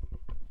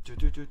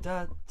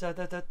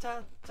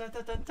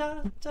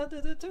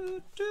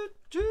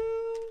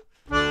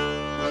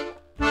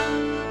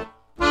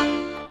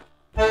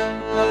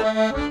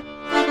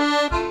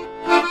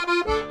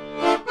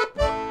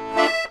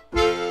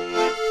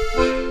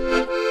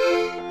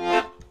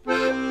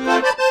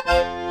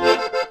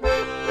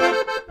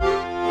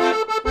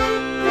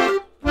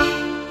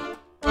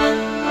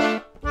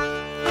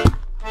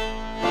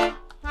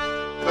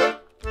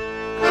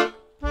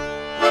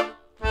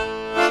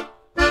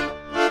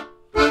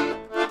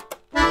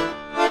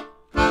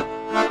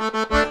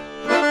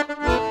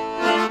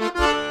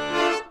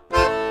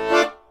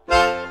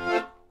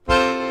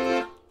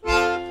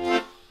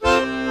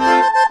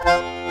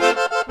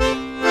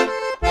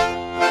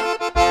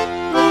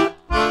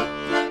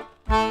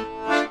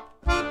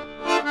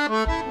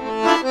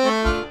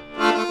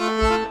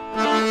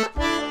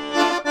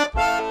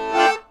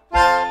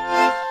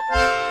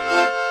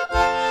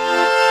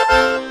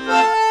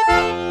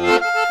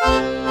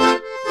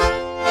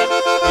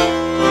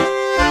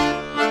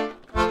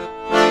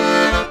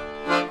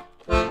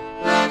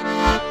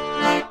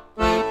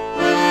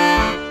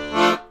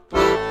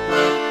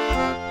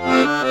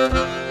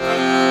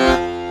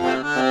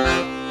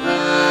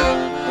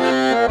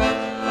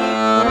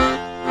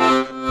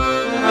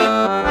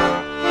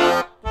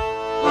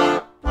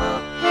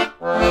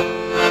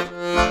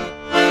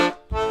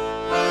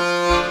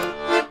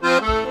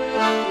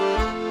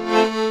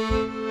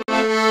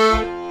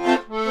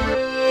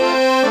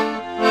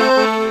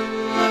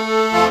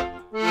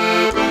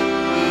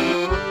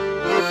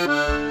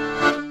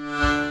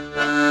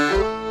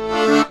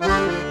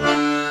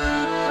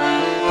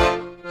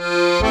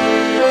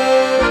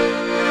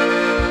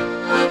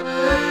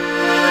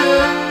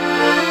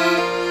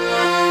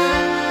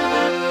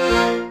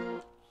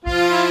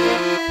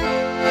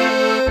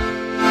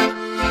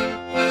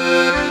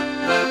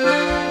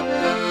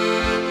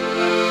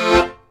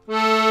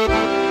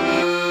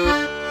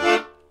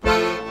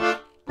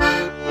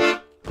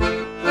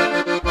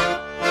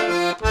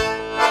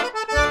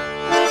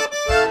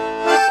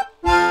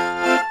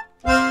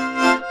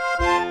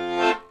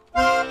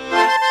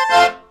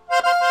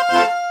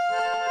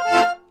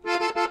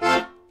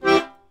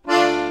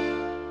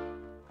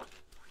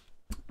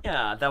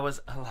 That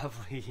was a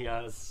lovely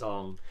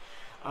song.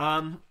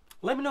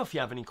 Let me know if you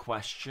have any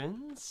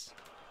questions.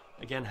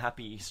 Again,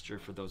 happy Easter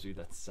for those of you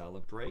that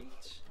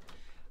celebrate.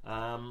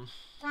 Our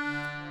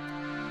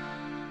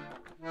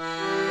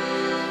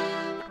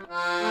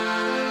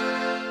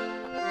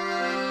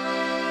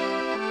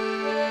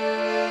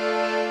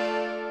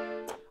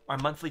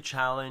monthly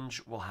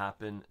challenge will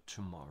happen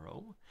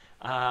tomorrow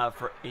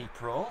for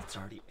April. It's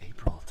already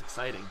April. It's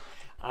exciting.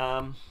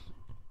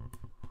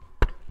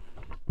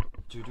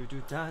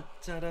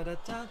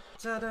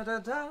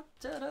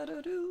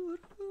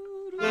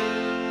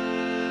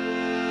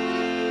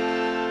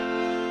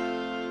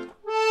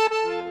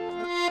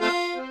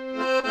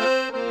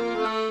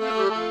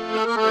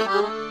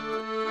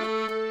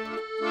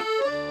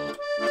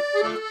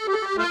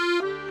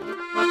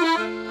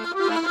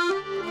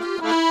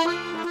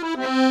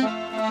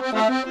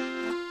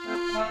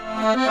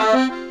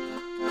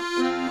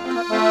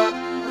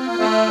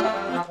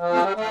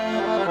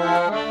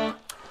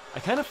 I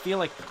kind of feel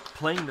like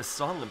playing the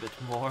song a bit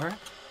more.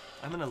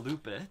 I'm gonna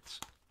loop it,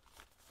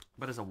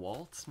 but as a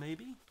waltz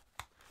maybe.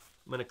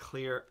 I'm gonna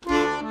clear.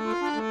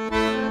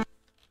 1,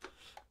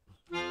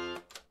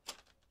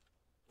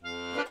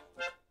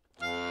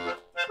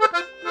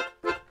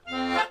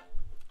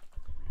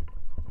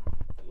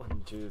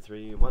 2,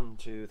 3, 1,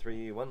 2,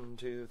 3, 1,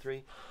 2,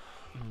 3.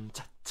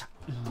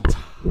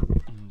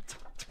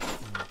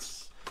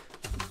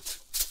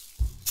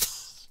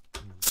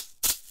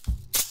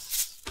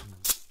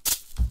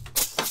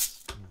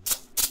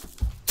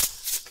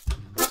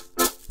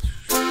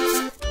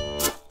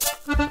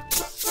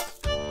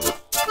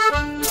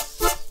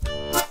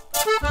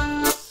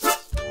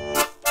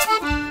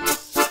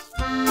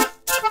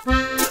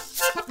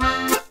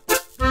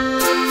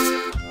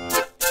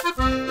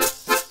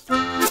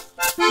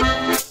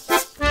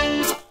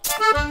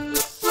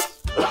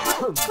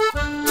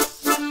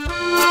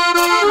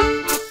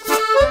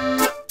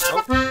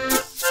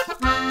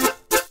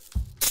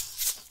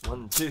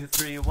 Two,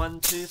 three, 1,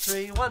 2,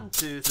 3, 1,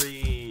 2,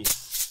 3.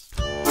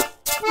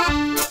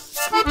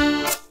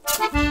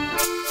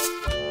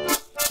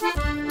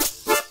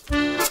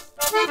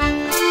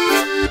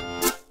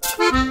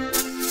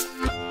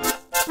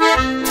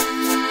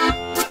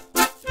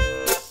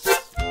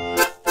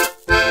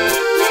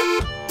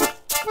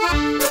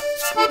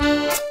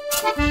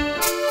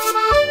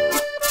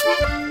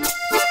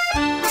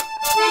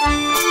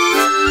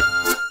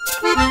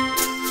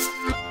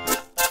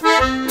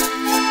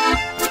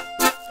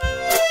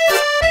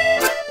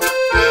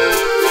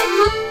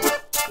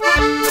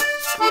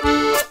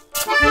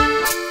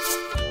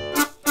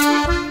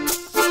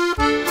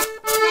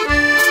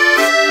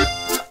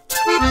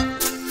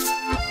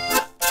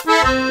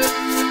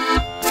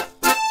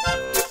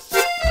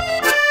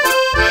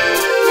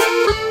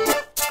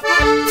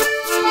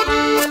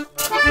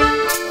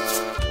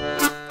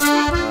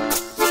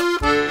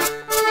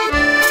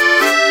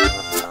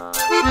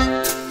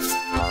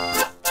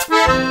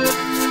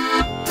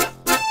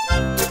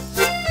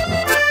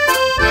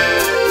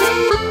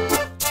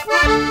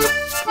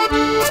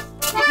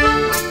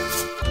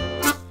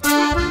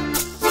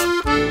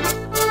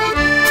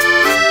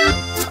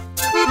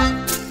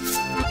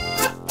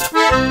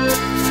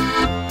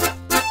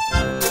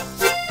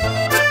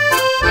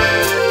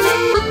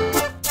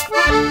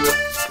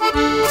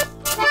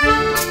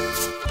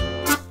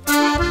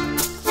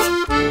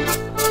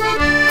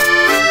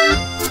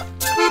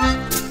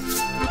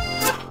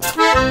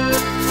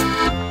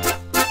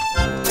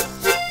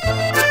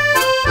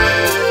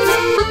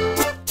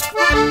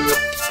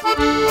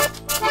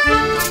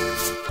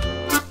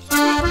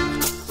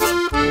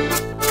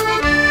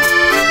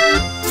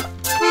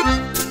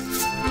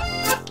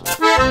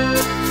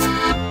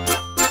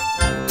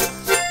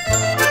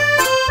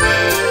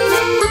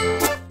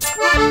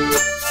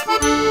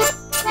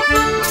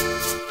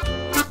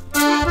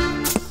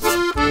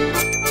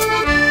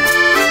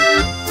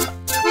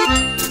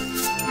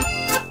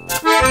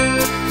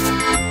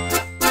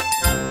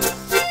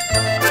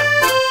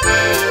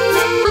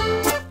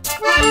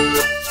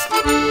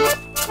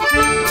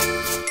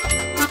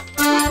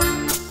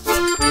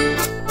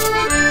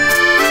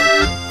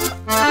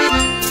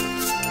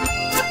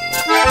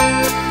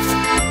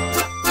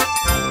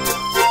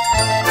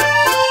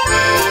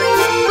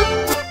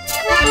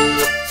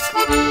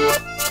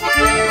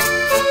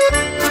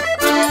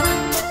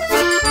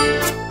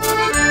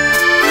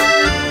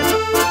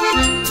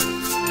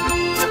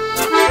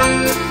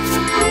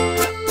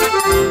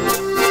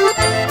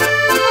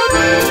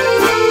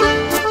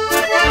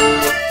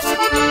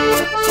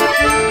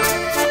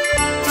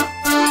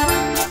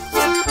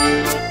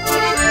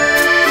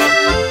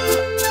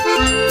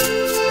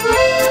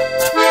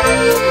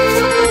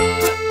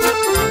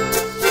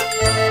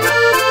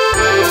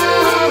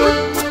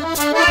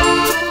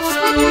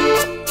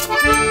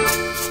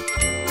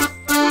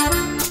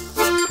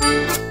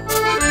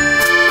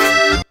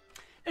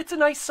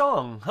 Nice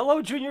song.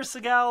 Hello, Junior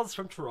Segals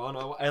from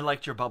Toronto. I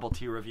liked your bubble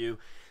tea review.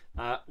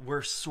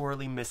 We're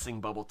sorely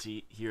missing bubble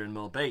tea here in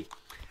Mill Bay.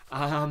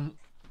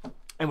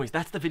 Anyways,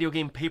 that's the video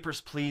game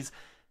Papers, Please.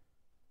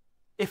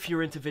 If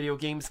you're into video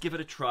games, give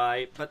it a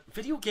try. But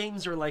video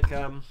games are like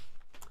they're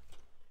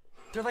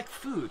like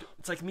food.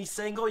 It's like me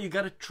saying, "Oh, you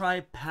gotta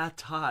try pad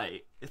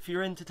thai." If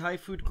you're into Thai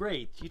food,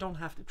 great. You don't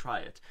have to try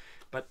it,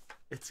 but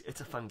it's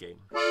a fun game.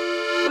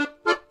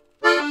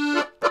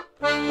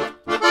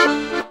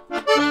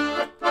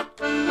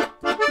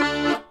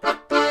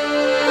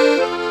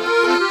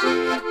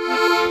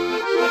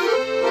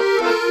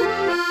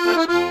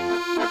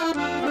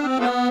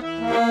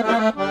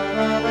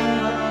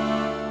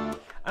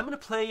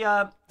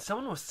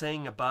 someone was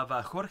saying above,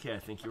 Jorge, I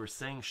think you were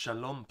saying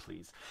shalom,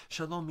 please.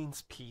 Shalom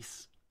means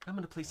peace. I'm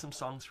going to play some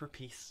songs for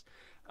peace.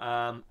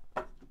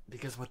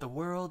 Because what the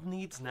world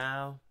needs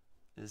now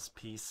is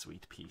peace,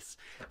 sweet peace.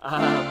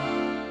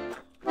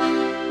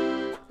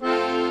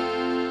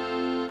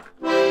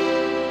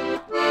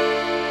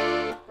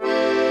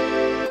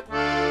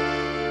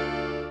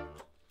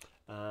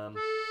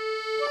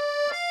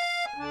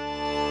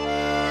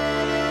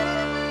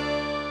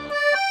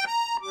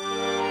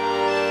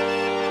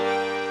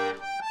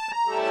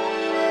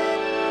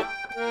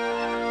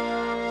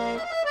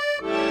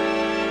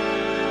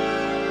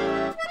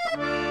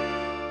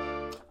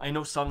 I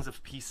know songs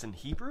of peace in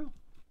Hebrew.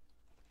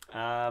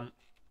 The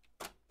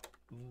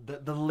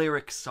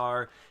lyrics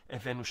are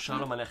Evenu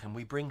Shalom Aleichem.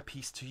 We bring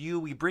peace to you,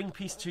 we bring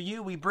peace to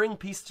you, we bring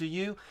peace to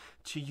you,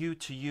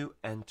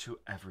 and to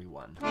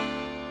everyone.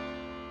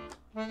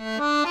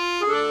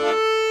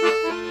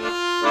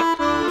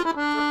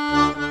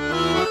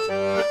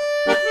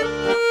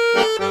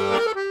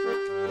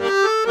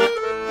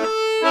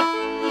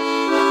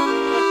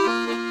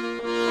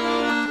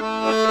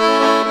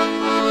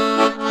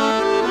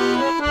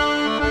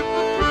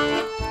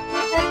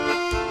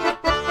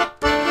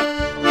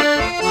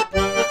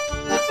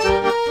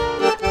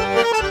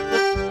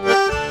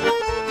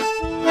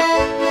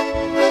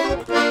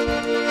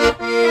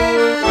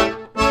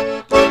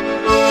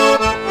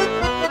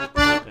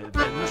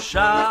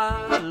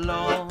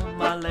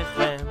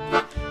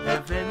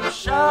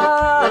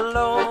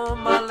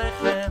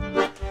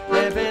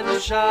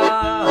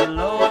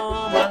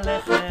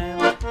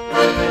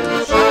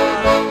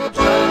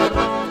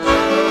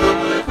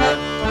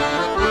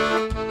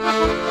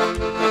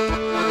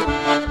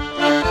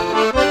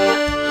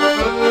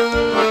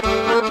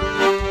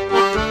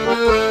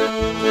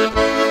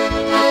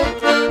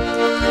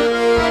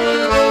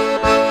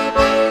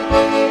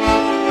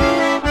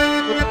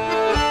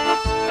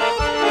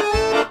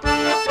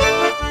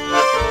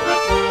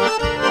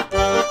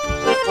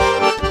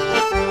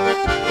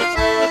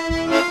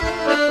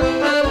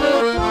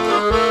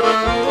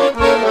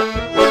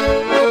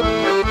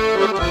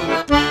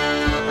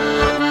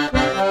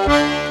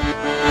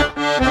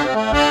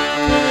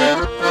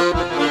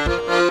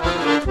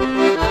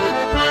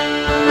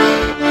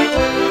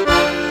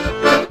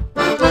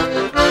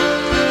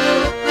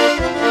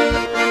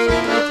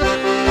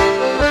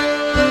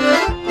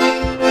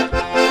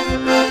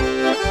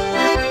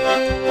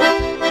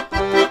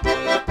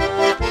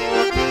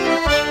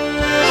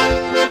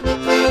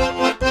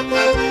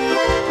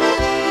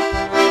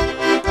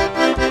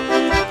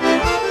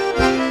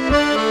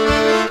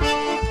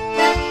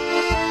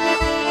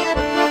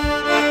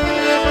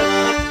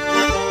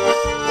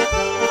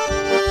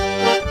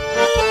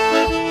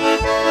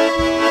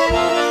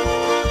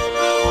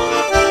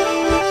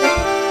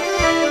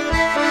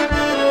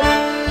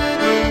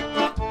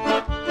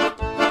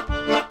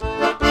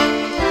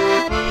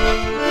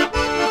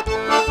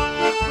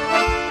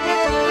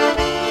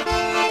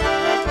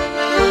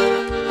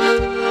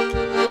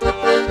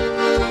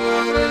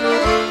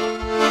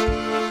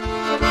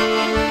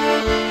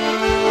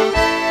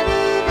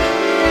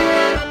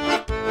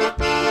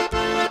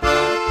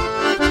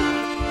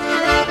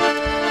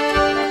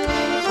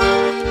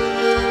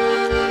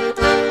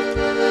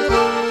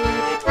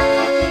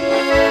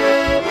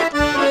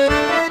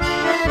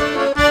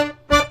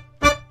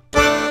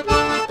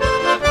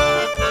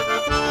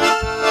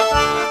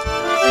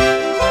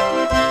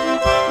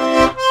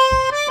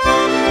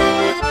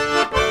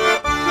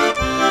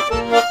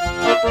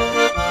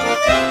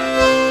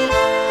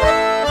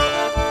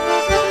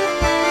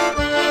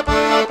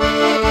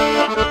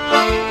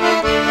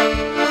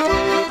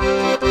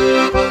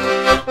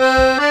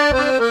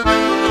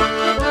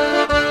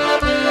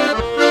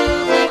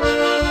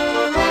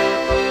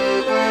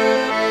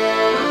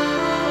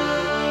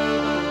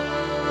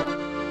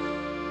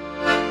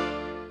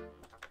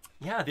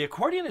 The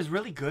accordion is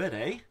really good,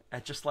 eh?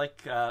 At just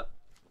like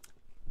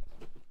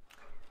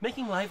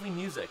making lively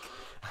music.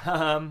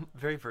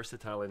 Very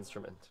versatile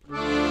instrument.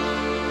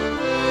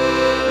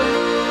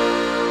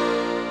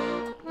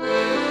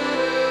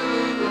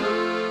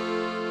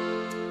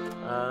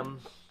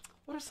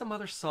 What are some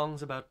other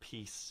songs about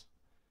peace?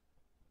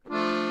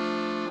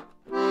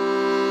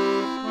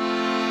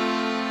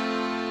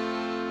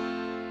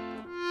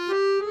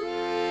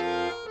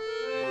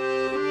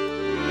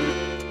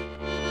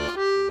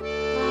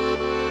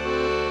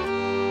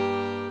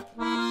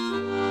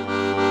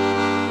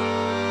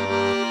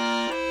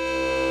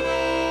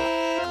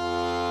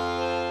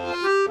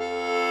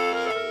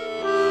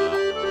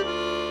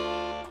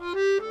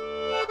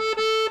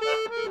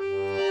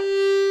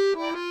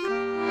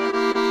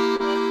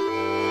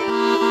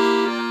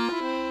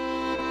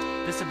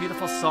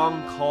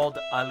 Song called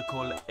Al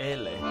Kol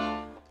Ele.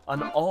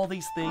 On all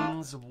these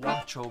things,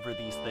 watch over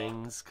these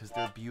things because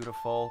they're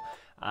beautiful.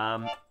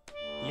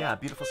 Yeah,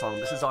 beautiful song.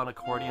 This is on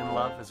Accordion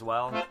Love as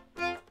well.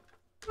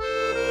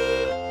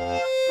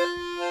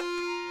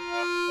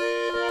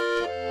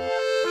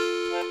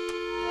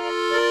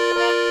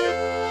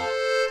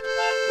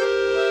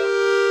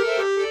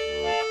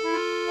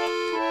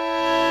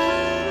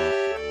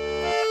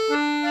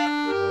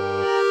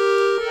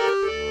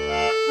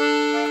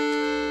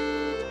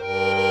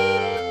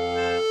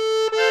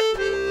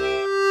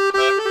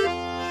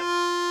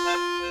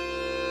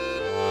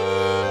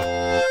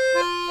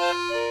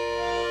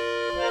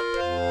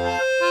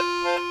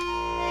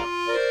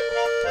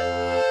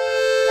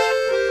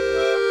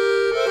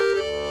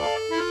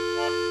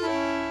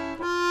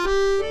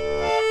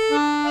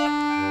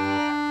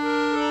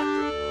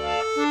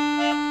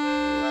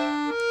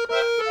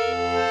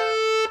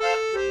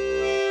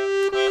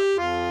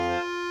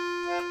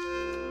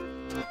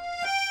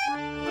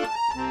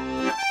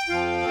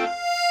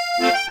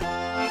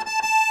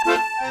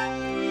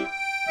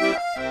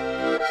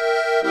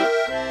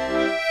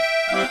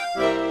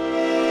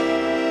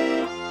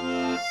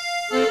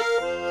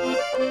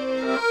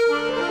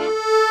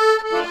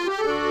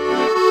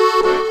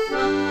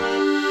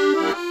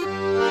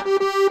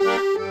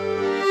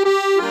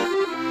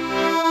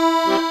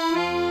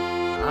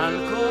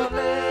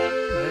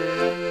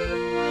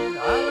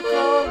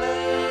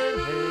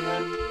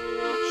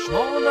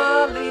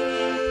 שמונה לי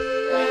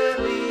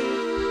אלי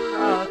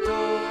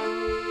הטוב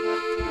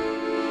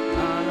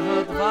על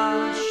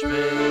הדבש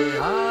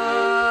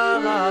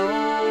ועל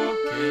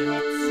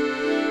העוקץ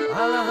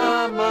על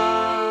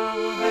המר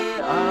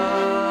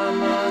ועל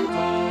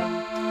הטוב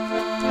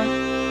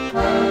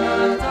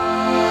אתה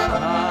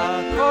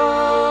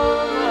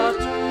הכל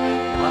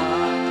נטוע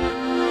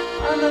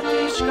אל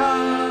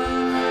תשכח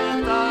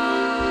את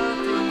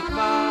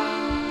התקווה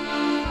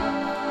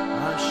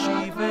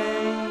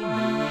השיבני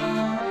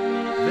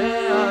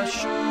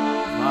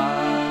והשובה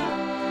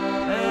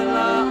אל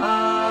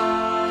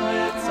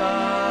הארץ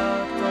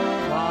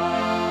הטובה.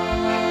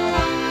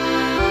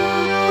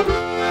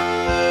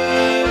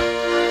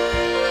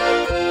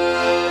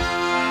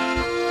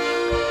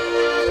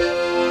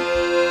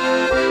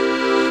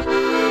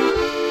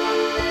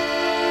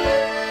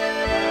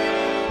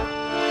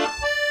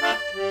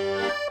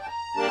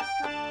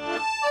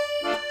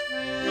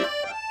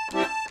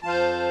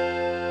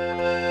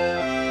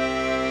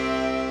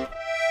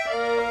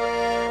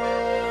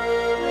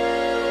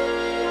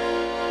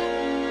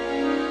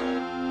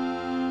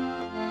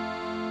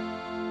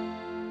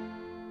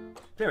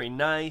 Very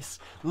nice.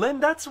 Lynn,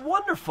 that's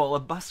wonderful. A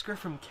busker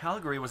from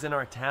Calgary was in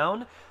our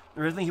town.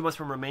 Originally he was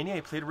from Romania.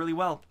 He played really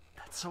well.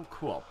 That's so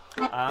cool.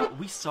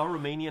 We saw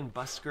Romanian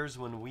buskers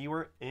when we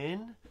were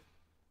in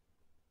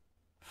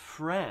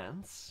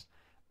France.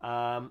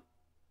 And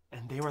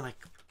they were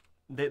like,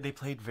 they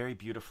played very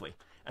beautifully.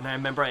 And I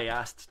remember I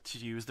asked to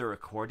use their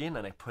accordion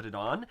and I put it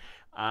on.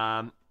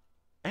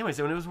 Anyways,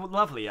 it was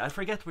lovely. I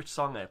forget which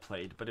song I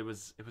played, but it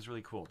was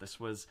really cool. This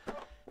was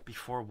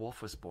before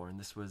Wolf was born.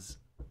 This was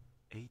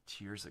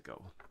 8 years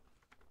ago.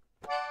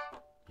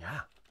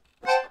 Yeah,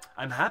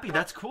 I'm happy.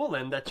 That's cool,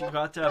 and that you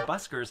got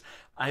buskers.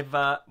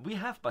 We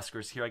have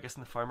buskers here, I guess,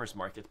 in the farmers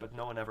market, but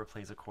no one ever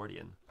plays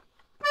accordion.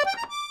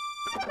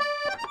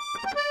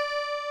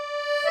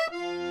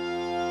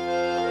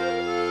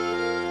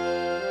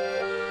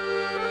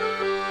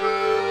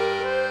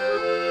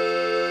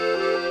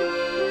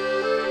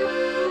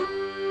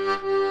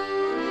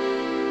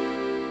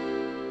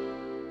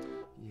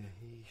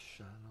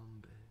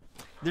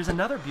 There's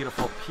another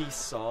beautiful peace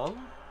song.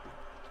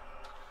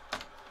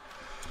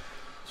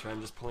 Sorry,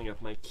 I'm just pulling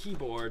up my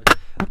keyboard.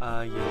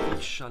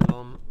 Yehi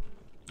Shalom.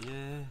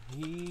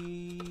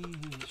 Yehi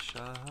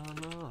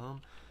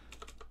Shalom.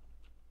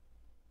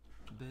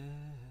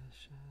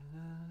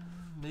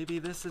 Maybe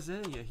this is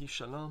it. Yehi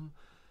Shalom.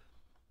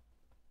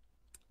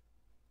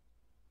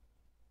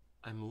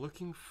 I'm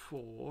looking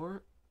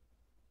for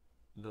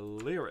the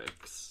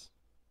lyrics.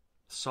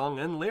 Song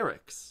and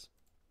lyrics.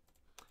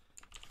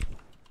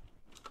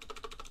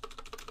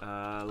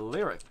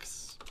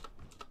 Lyrics.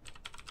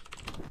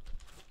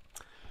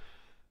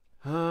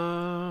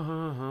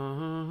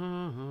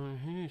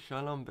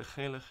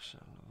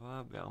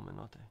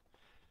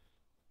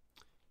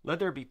 Let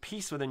there be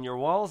peace within your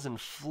walls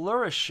and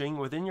flourishing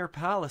within your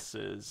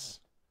palaces.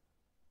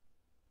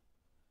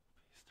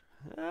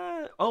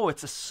 Oh,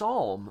 it's a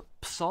psalm.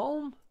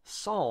 Psalm?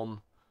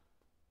 Psalm.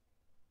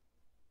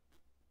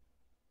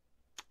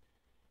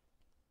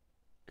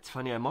 It's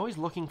funny, I'm always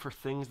looking for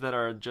things that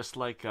are just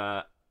like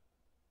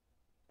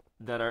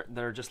that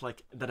are just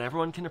like that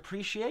everyone can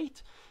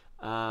appreciate,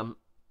 and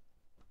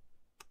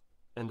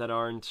that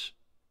aren't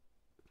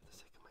for the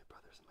sake of my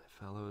brothers and my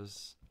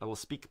fellows. I will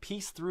speak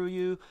peace through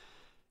you.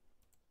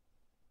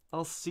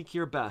 I'll seek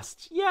your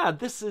best. Yeah,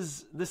 this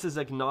is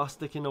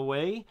agnostic in a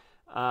way.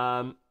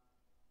 Yeah,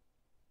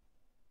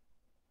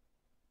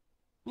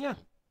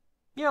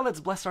 let's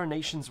bless our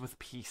nations with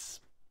peace.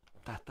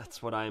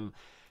 That's what I'm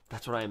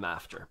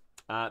after.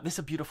 This is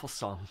a beautiful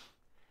song.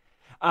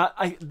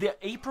 The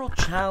April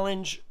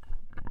challenge.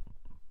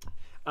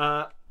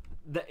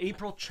 The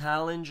April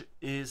challenge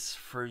is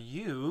for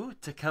you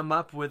to come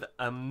up with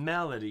a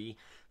melody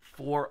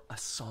for a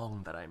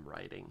song that I'm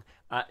writing.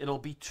 It'll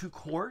be 2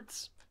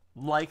 chords,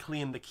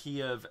 likely in the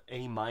key of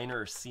A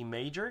minor or C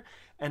major,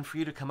 and for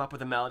you to come up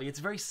with a melody. It's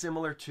very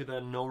similar to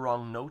the No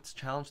Wrong Notes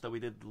challenge that we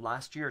did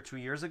last year or 2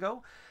 years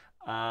ago.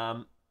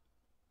 Yeah,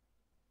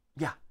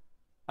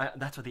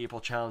 that's what the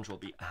April challenge will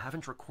be. I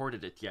haven't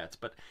recorded it yet,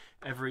 but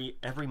every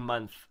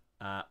month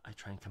I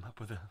try and come up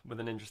with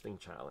an interesting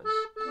challenge.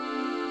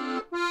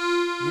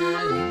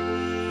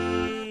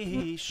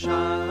 Yehi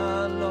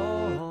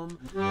Shalom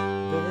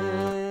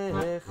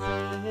Bechelek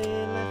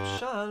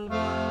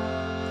Shalva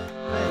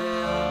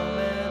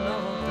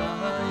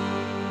Ve'amenotay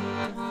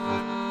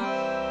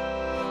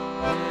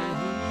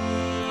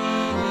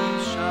Yehi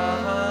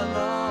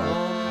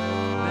Shalom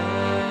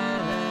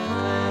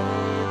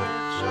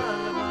Bechelek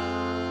Shalva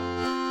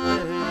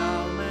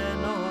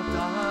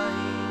Ve'amenotay.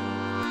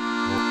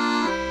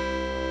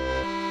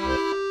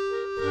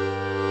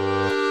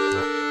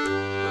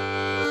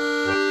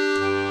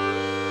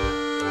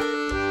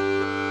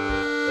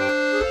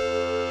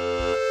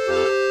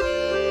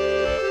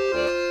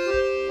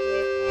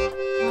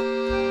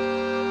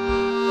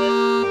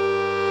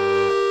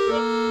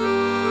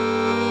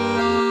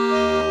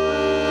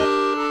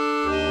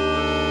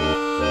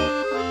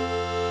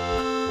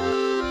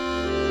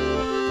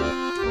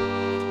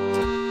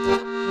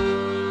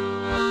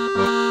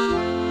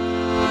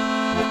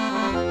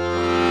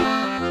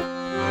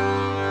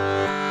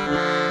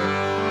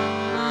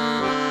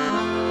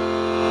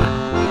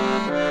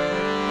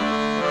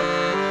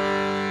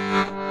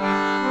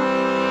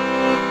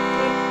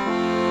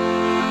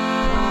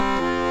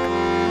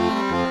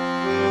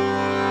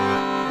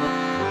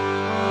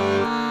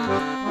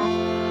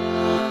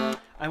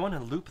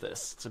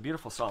 this. It's a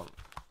beautiful song.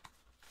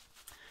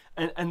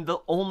 And the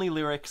only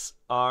lyrics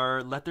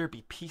are, let there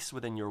be peace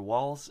within your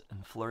walls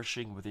and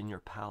flourishing within your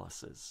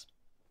palaces.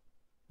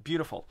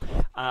 Beautiful.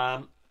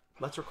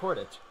 Let's record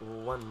it.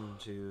 1,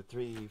 2,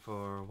 3,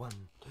 4, 1,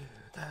 2,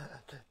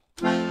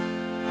 3.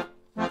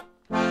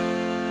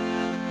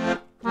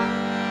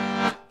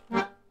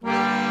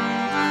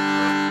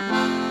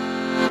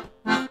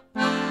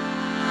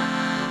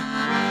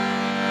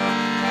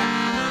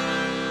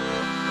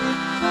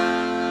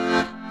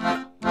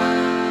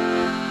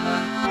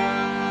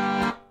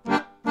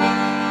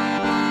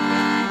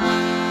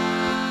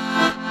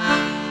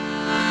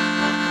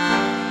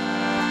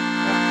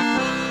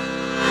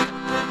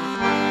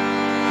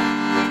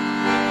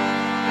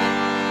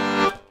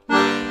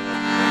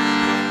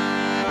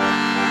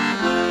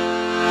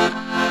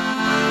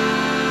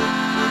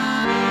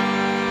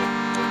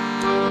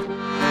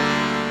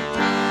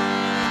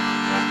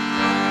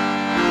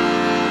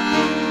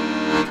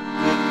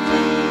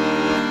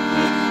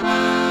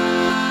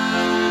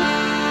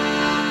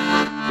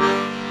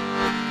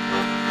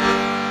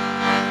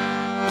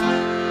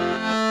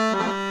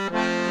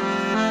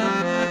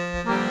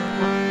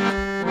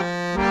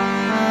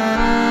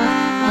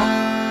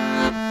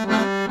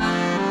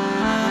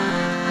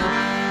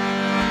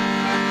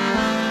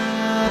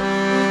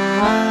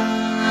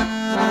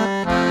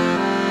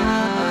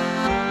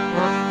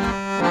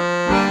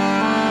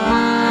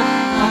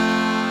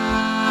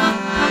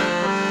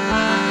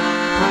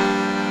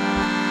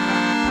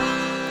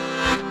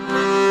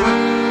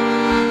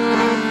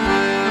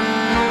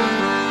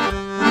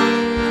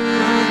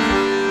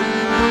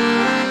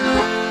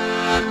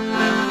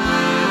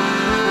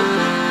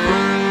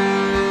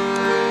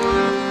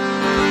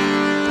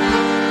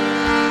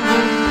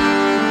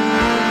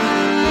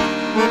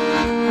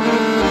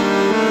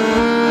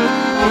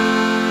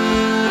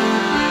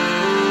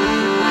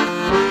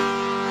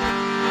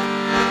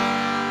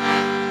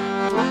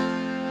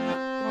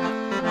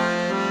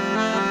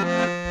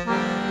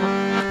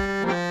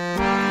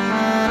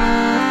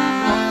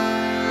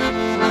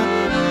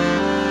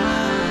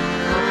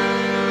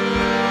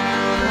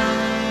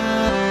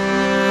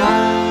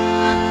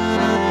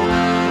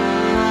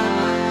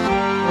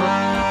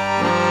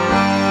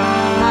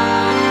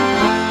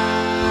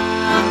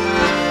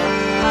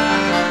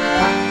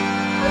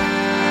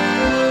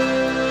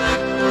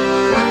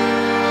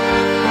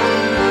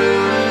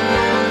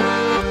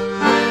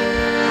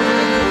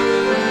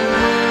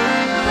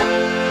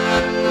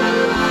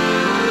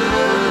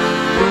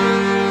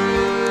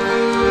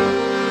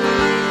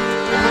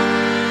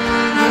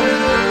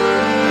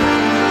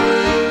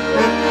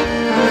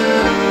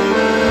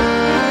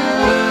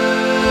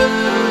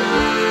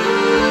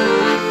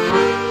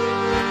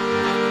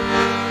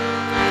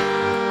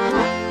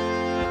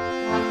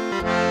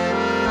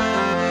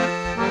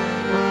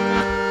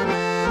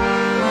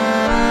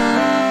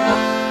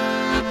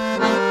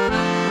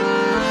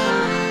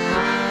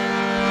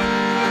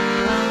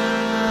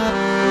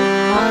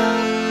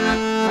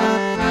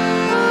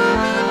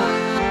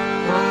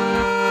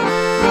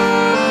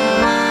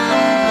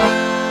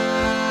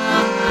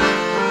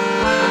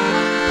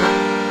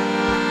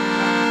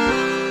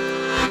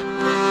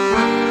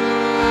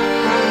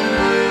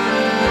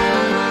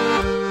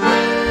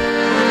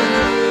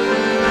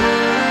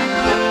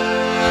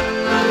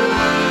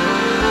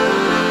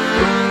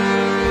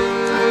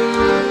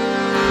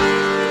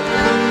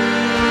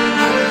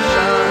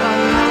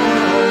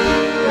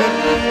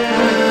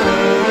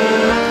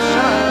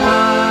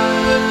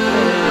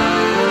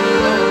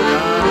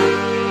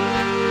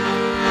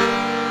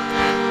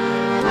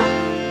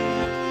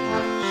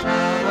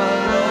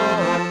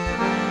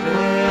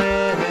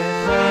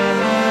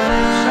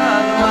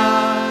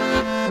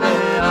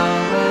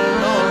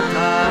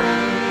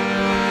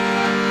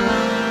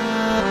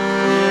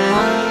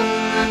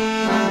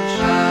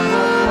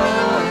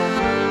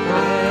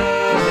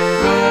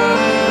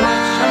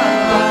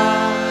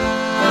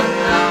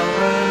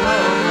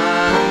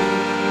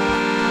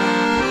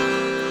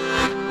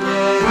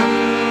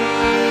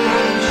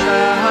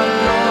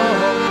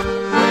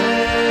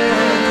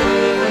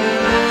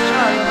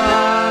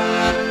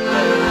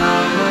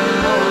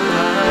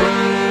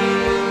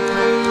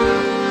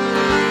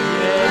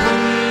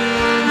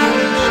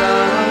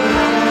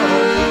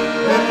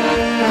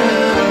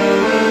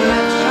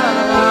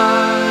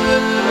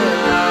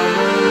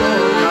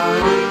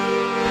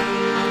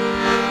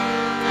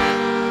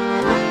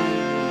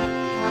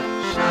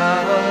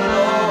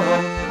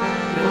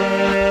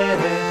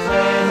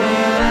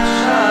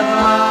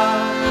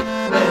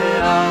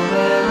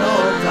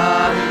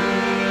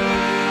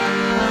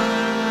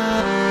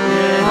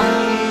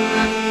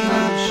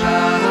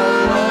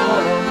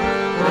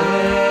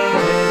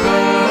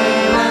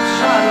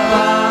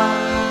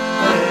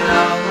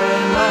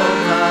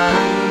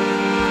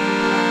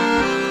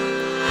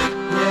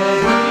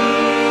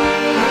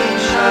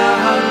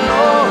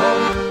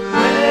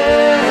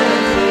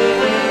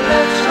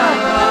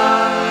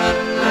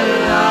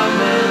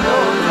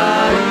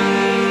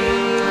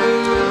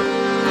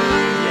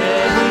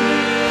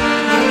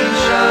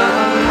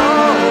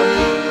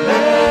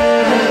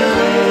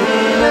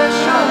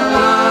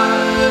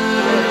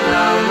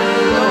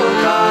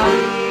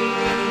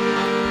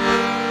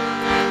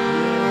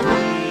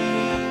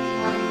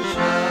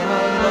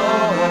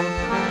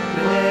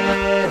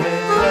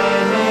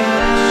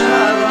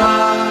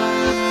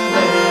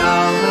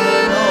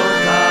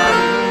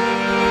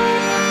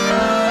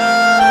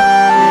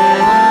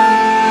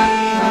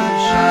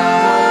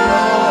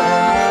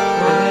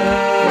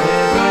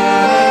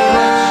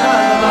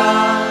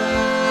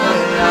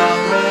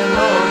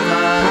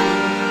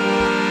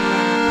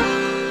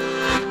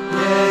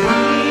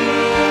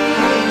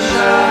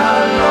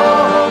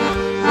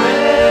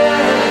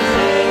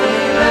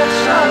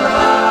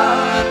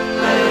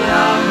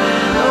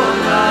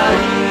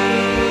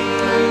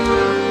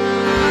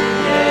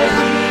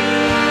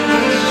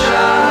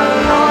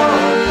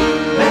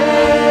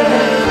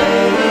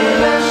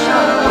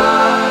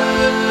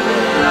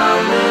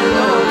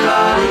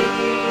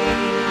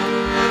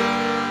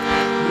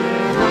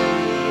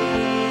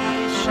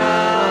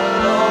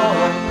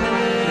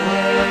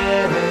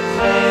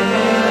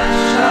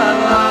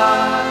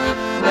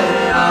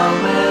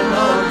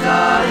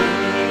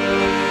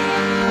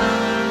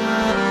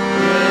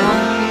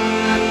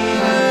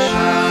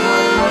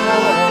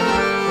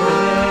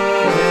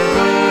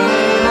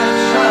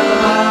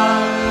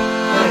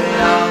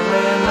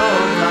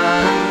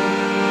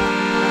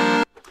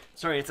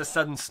 Sorry, it's a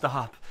sudden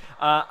stop.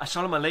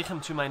 Shalom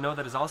Aleichem tune I know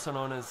that is also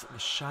known as the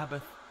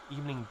Shabbat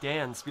Evening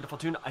Dance. Beautiful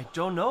tune. I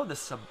don't know the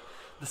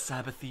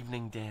Sabbath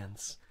Evening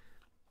Dance.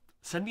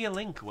 Send me a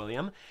link,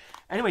 William.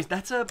 Anyways,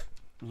 that's a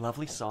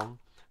lovely song.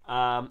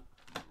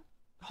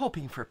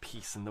 Hoping for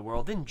peace in the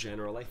world in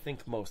general. I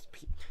think most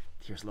people...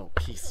 Here's a little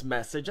peace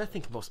message. I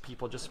think most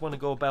people just want to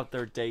go about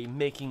their day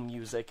making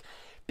music,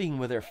 being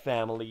with their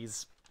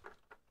families.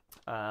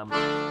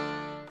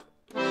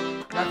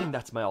 I think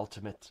that's my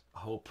ultimate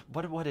hope.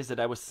 What is it?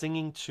 I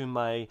sing to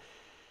my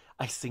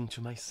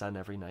son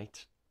every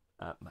night.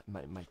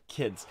 My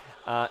kids.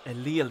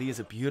 Eli Eli is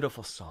a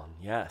beautiful song.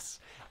 Yes.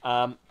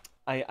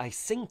 I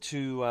sing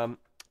to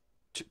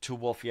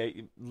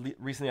Wolfie.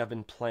 Recently I've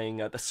been playing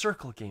the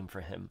circle game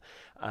for him.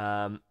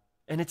 And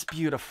it's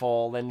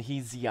beautiful, and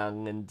he's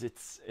young, and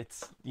it's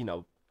you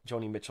know,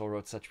 Joni Mitchell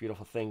wrote such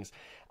beautiful things.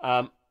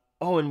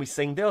 Oh, and we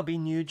sing, there'll be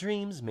new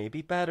dreams,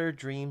 maybe better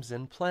dreams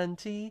and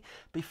plenty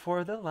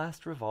before the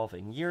last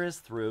revolving year is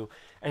through.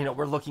 And, you know,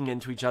 we're looking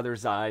into each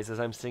other's eyes as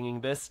I'm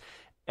singing this.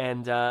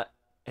 And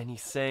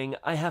he's saying,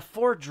 I have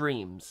 4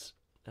 dreams.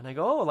 And I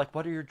go, oh, like,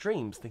 what are your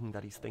dreams? Thinking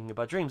that he's thinking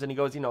about dreams. And he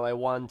goes, you know, I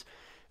want,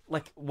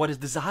 like, what his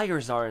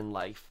desires are in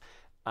life.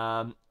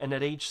 And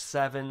at age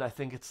 7, I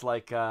think it's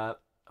like,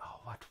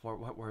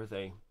 what were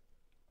they?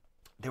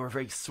 They were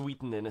very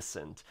sweet and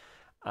innocent.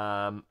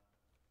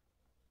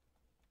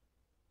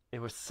 It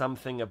was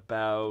something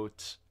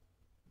about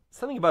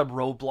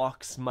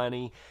Roblox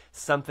money,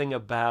 something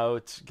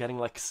about getting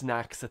like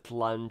snacks at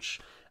lunch.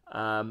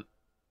 And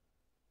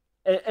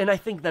I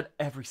think that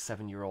every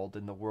 7-year-old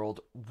in the world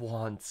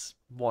wants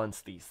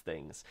these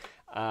things.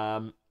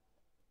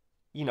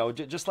 You know,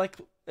 just like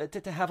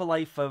to have a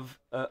life of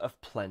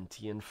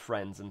plenty and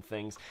friends and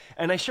things.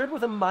 And I shared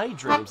with him my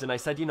dreams, and I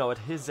said, you know, at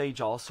his age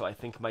also, I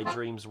think my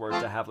dreams were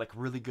to have like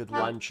really good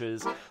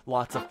lunches,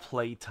 lots of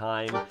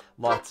playtime,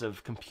 lots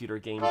of computer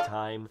game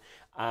time.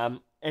 And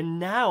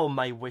now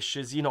my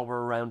wishes, you know,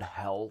 were around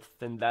health,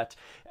 and that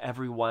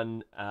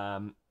everyone,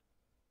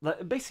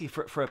 basically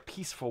for a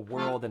peaceful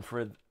world, and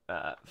for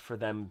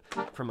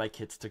my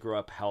kids to grow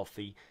up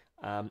healthy.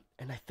 And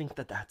I think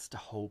that that's the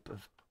hope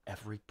of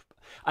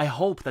I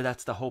hope that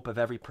that's the hope of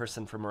every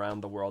person from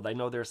around the world. I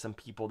know there's some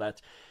people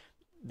that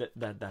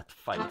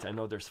fight. I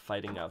know there's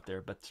fighting out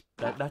there, but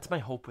that's my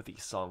hope with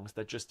these songs.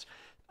 That just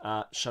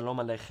Shalom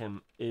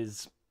Aleichem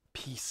is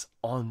peace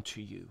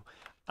unto you.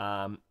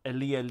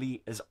 Eli Eli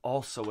is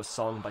also a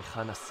song by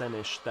Hannah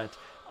Senish that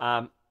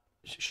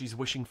she's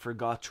wishing for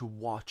God to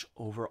watch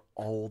over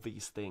all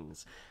these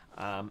things.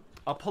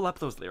 I'll pull up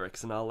those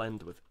lyrics and I'll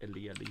end with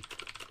Eli Eli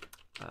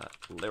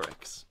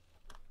lyrics.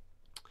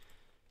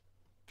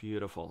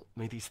 Beautiful.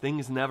 May these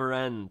things never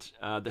end.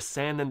 The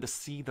sand and the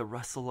sea, the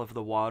rustle of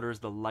the waters,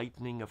 the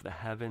lightning of the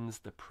heavens,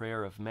 the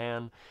prayer of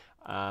man.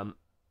 Oh,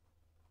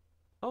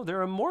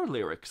 there are more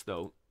lyrics,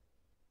 though.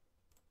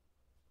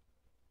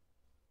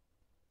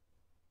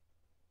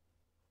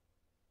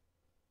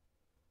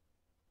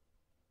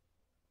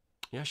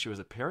 Yeah, she was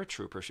a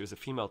paratrooper. She was a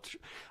female...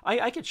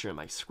 I could share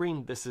my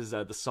screen. This is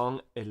the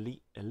song Eli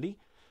Eli.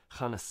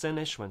 Hannah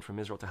Senish went from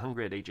Israel to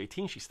Hungary at age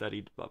 18. She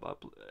studied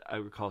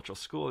agricultural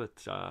school at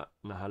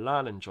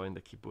Nahalal and joined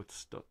the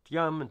kibbutz Dot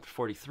Yam. In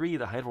 1943,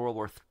 the height of World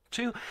War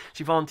II,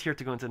 she volunteered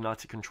to go into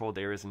Nazi-controlled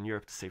areas in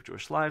Europe to save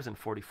Jewish lives. In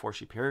 1944,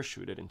 she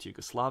parachuted into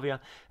Yugoslavia.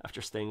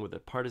 After staying with the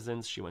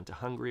partisans, she went to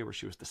Hungary, where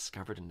she was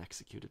discovered and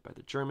executed by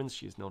the Germans.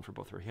 She is known for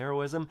both her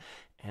heroism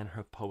and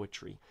her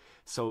poetry.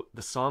 So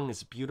the song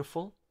is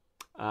beautiful.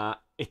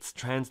 It's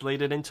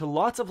translated into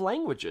lots of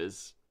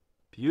languages.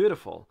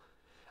 Beautiful.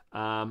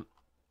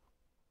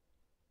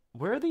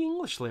 Where are the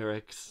English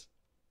lyrics?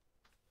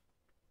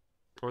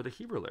 Or the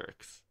Hebrew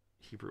lyrics?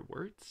 Hebrew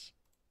words?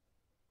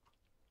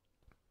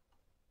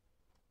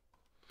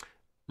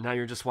 Now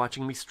you're just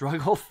watching me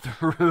struggle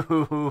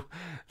through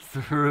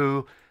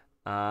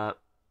I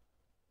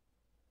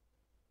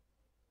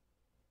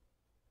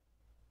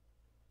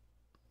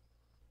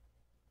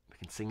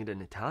can sing it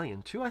in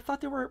Italian too. I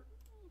thought there were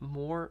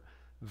more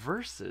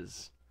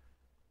verses.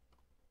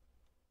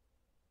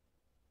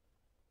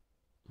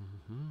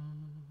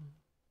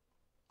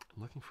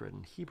 I'm looking for it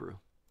in Hebrew.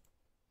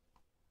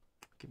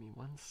 Give me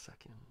 1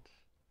 second.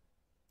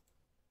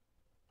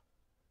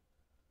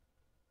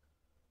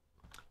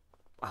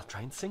 I'll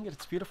try and sing it.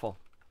 It's beautiful.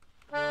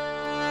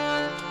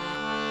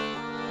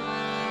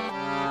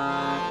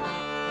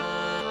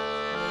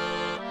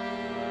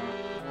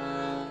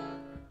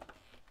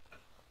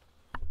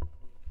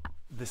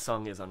 This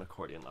song is on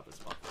Accordion Love as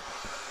well.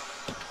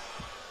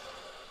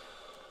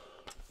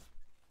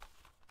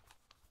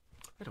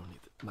 I don't need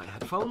my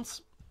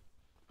headphones.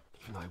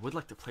 Even though I would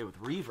like to play with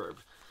reverb.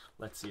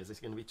 Let's see, is this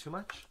going to be too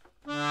much?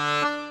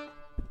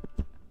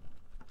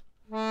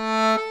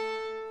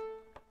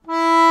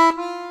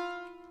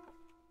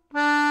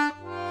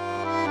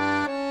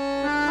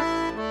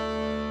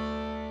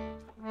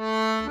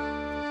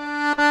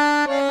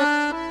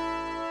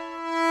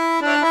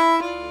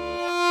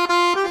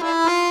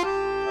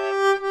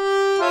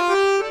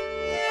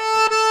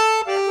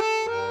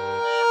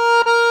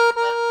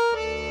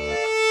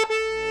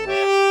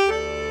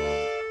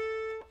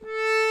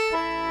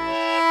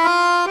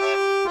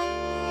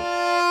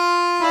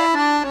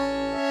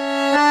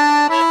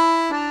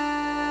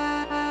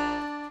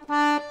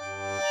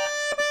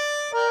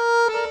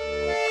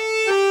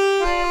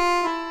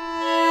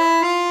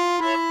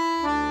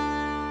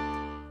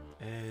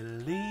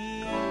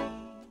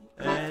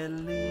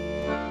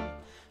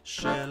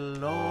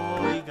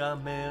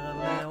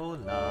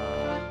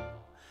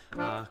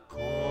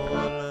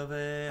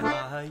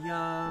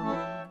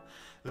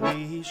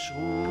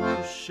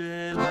 רשרוש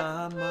של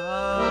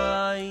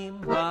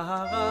המים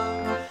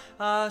ברק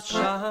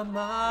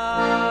השמיים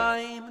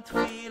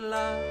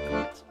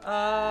תפילת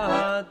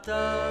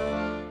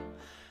אדם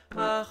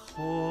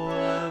החול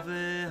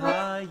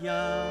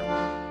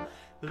והים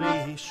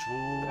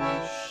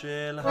רשרוש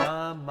של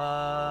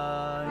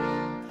המים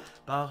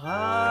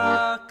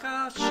ברק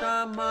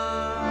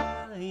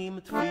השמיים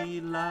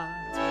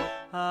תפילת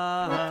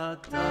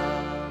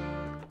האדם.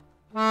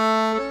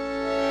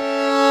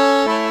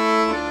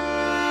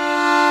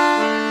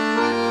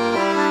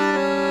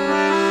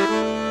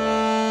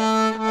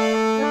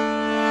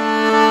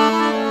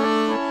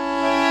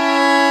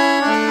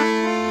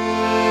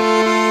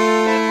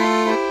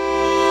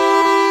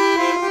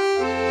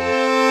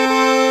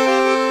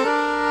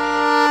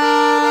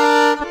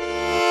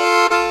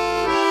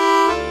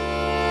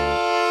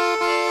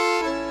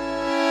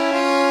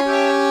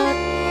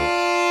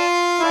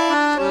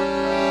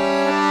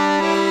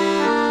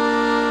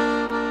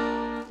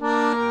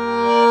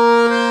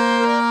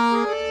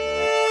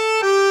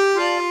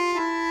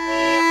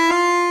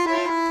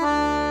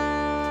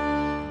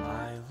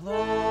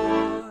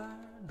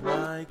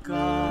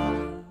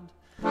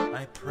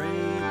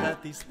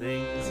 These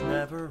things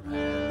never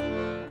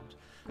end.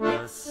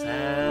 The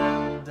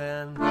sand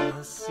and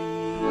the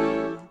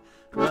sea,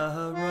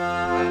 the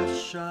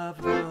rush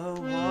of the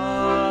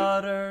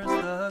waters,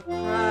 the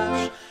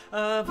crash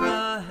of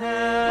the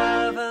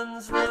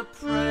heavens, the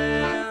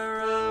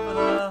prayer of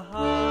the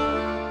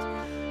heart,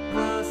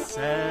 the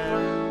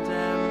sand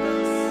and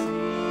the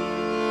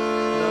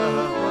sea,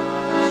 the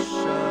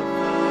rush of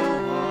the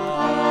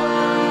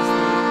waters,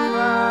 the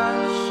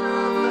crash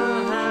of the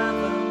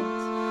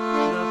heavens,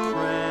 the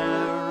prayer.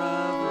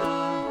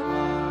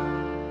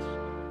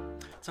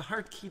 It's a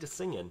hard key to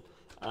sing in.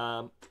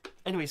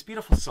 Anyways,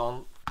 beautiful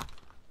song.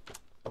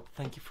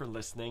 Thank you for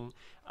listening.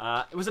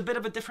 It was a bit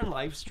of a different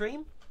live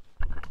stream.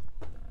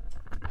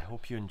 I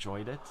hope you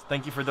enjoyed it.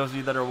 Thank you for those of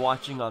you that are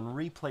watching on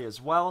replay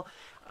as well.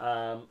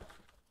 I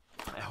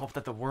hope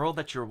that the world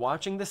that you're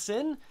watching this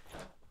in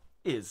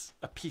is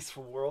a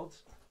peaceful world.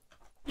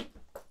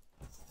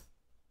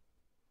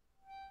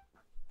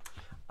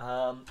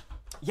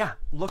 Yeah,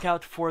 look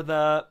out for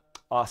the...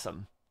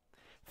 Awesome.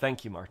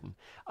 Thank you, Martin.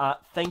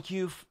 Thank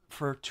you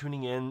for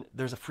tuning in.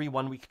 There's a free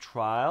 1-week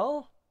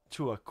trial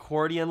to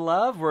Accordion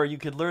Love where you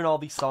could learn all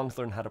these songs,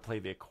 learn how to play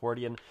the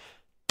accordion.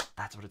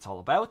 That's what it's all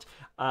about.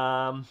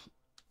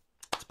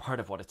 It's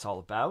part of what it's all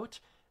about.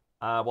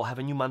 We'll have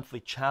a new monthly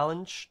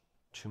challenge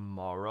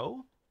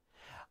tomorrow.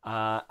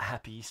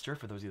 Happy Easter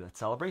for those of you that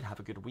celebrate. Have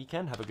a good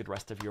weekend. Have a good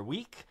rest of your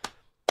week.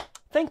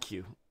 Thank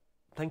you.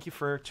 Thank you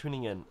for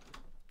tuning in.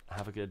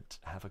 Have a good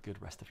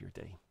rest of your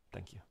day.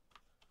 Thank you.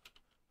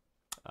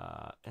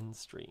 End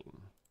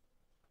stream.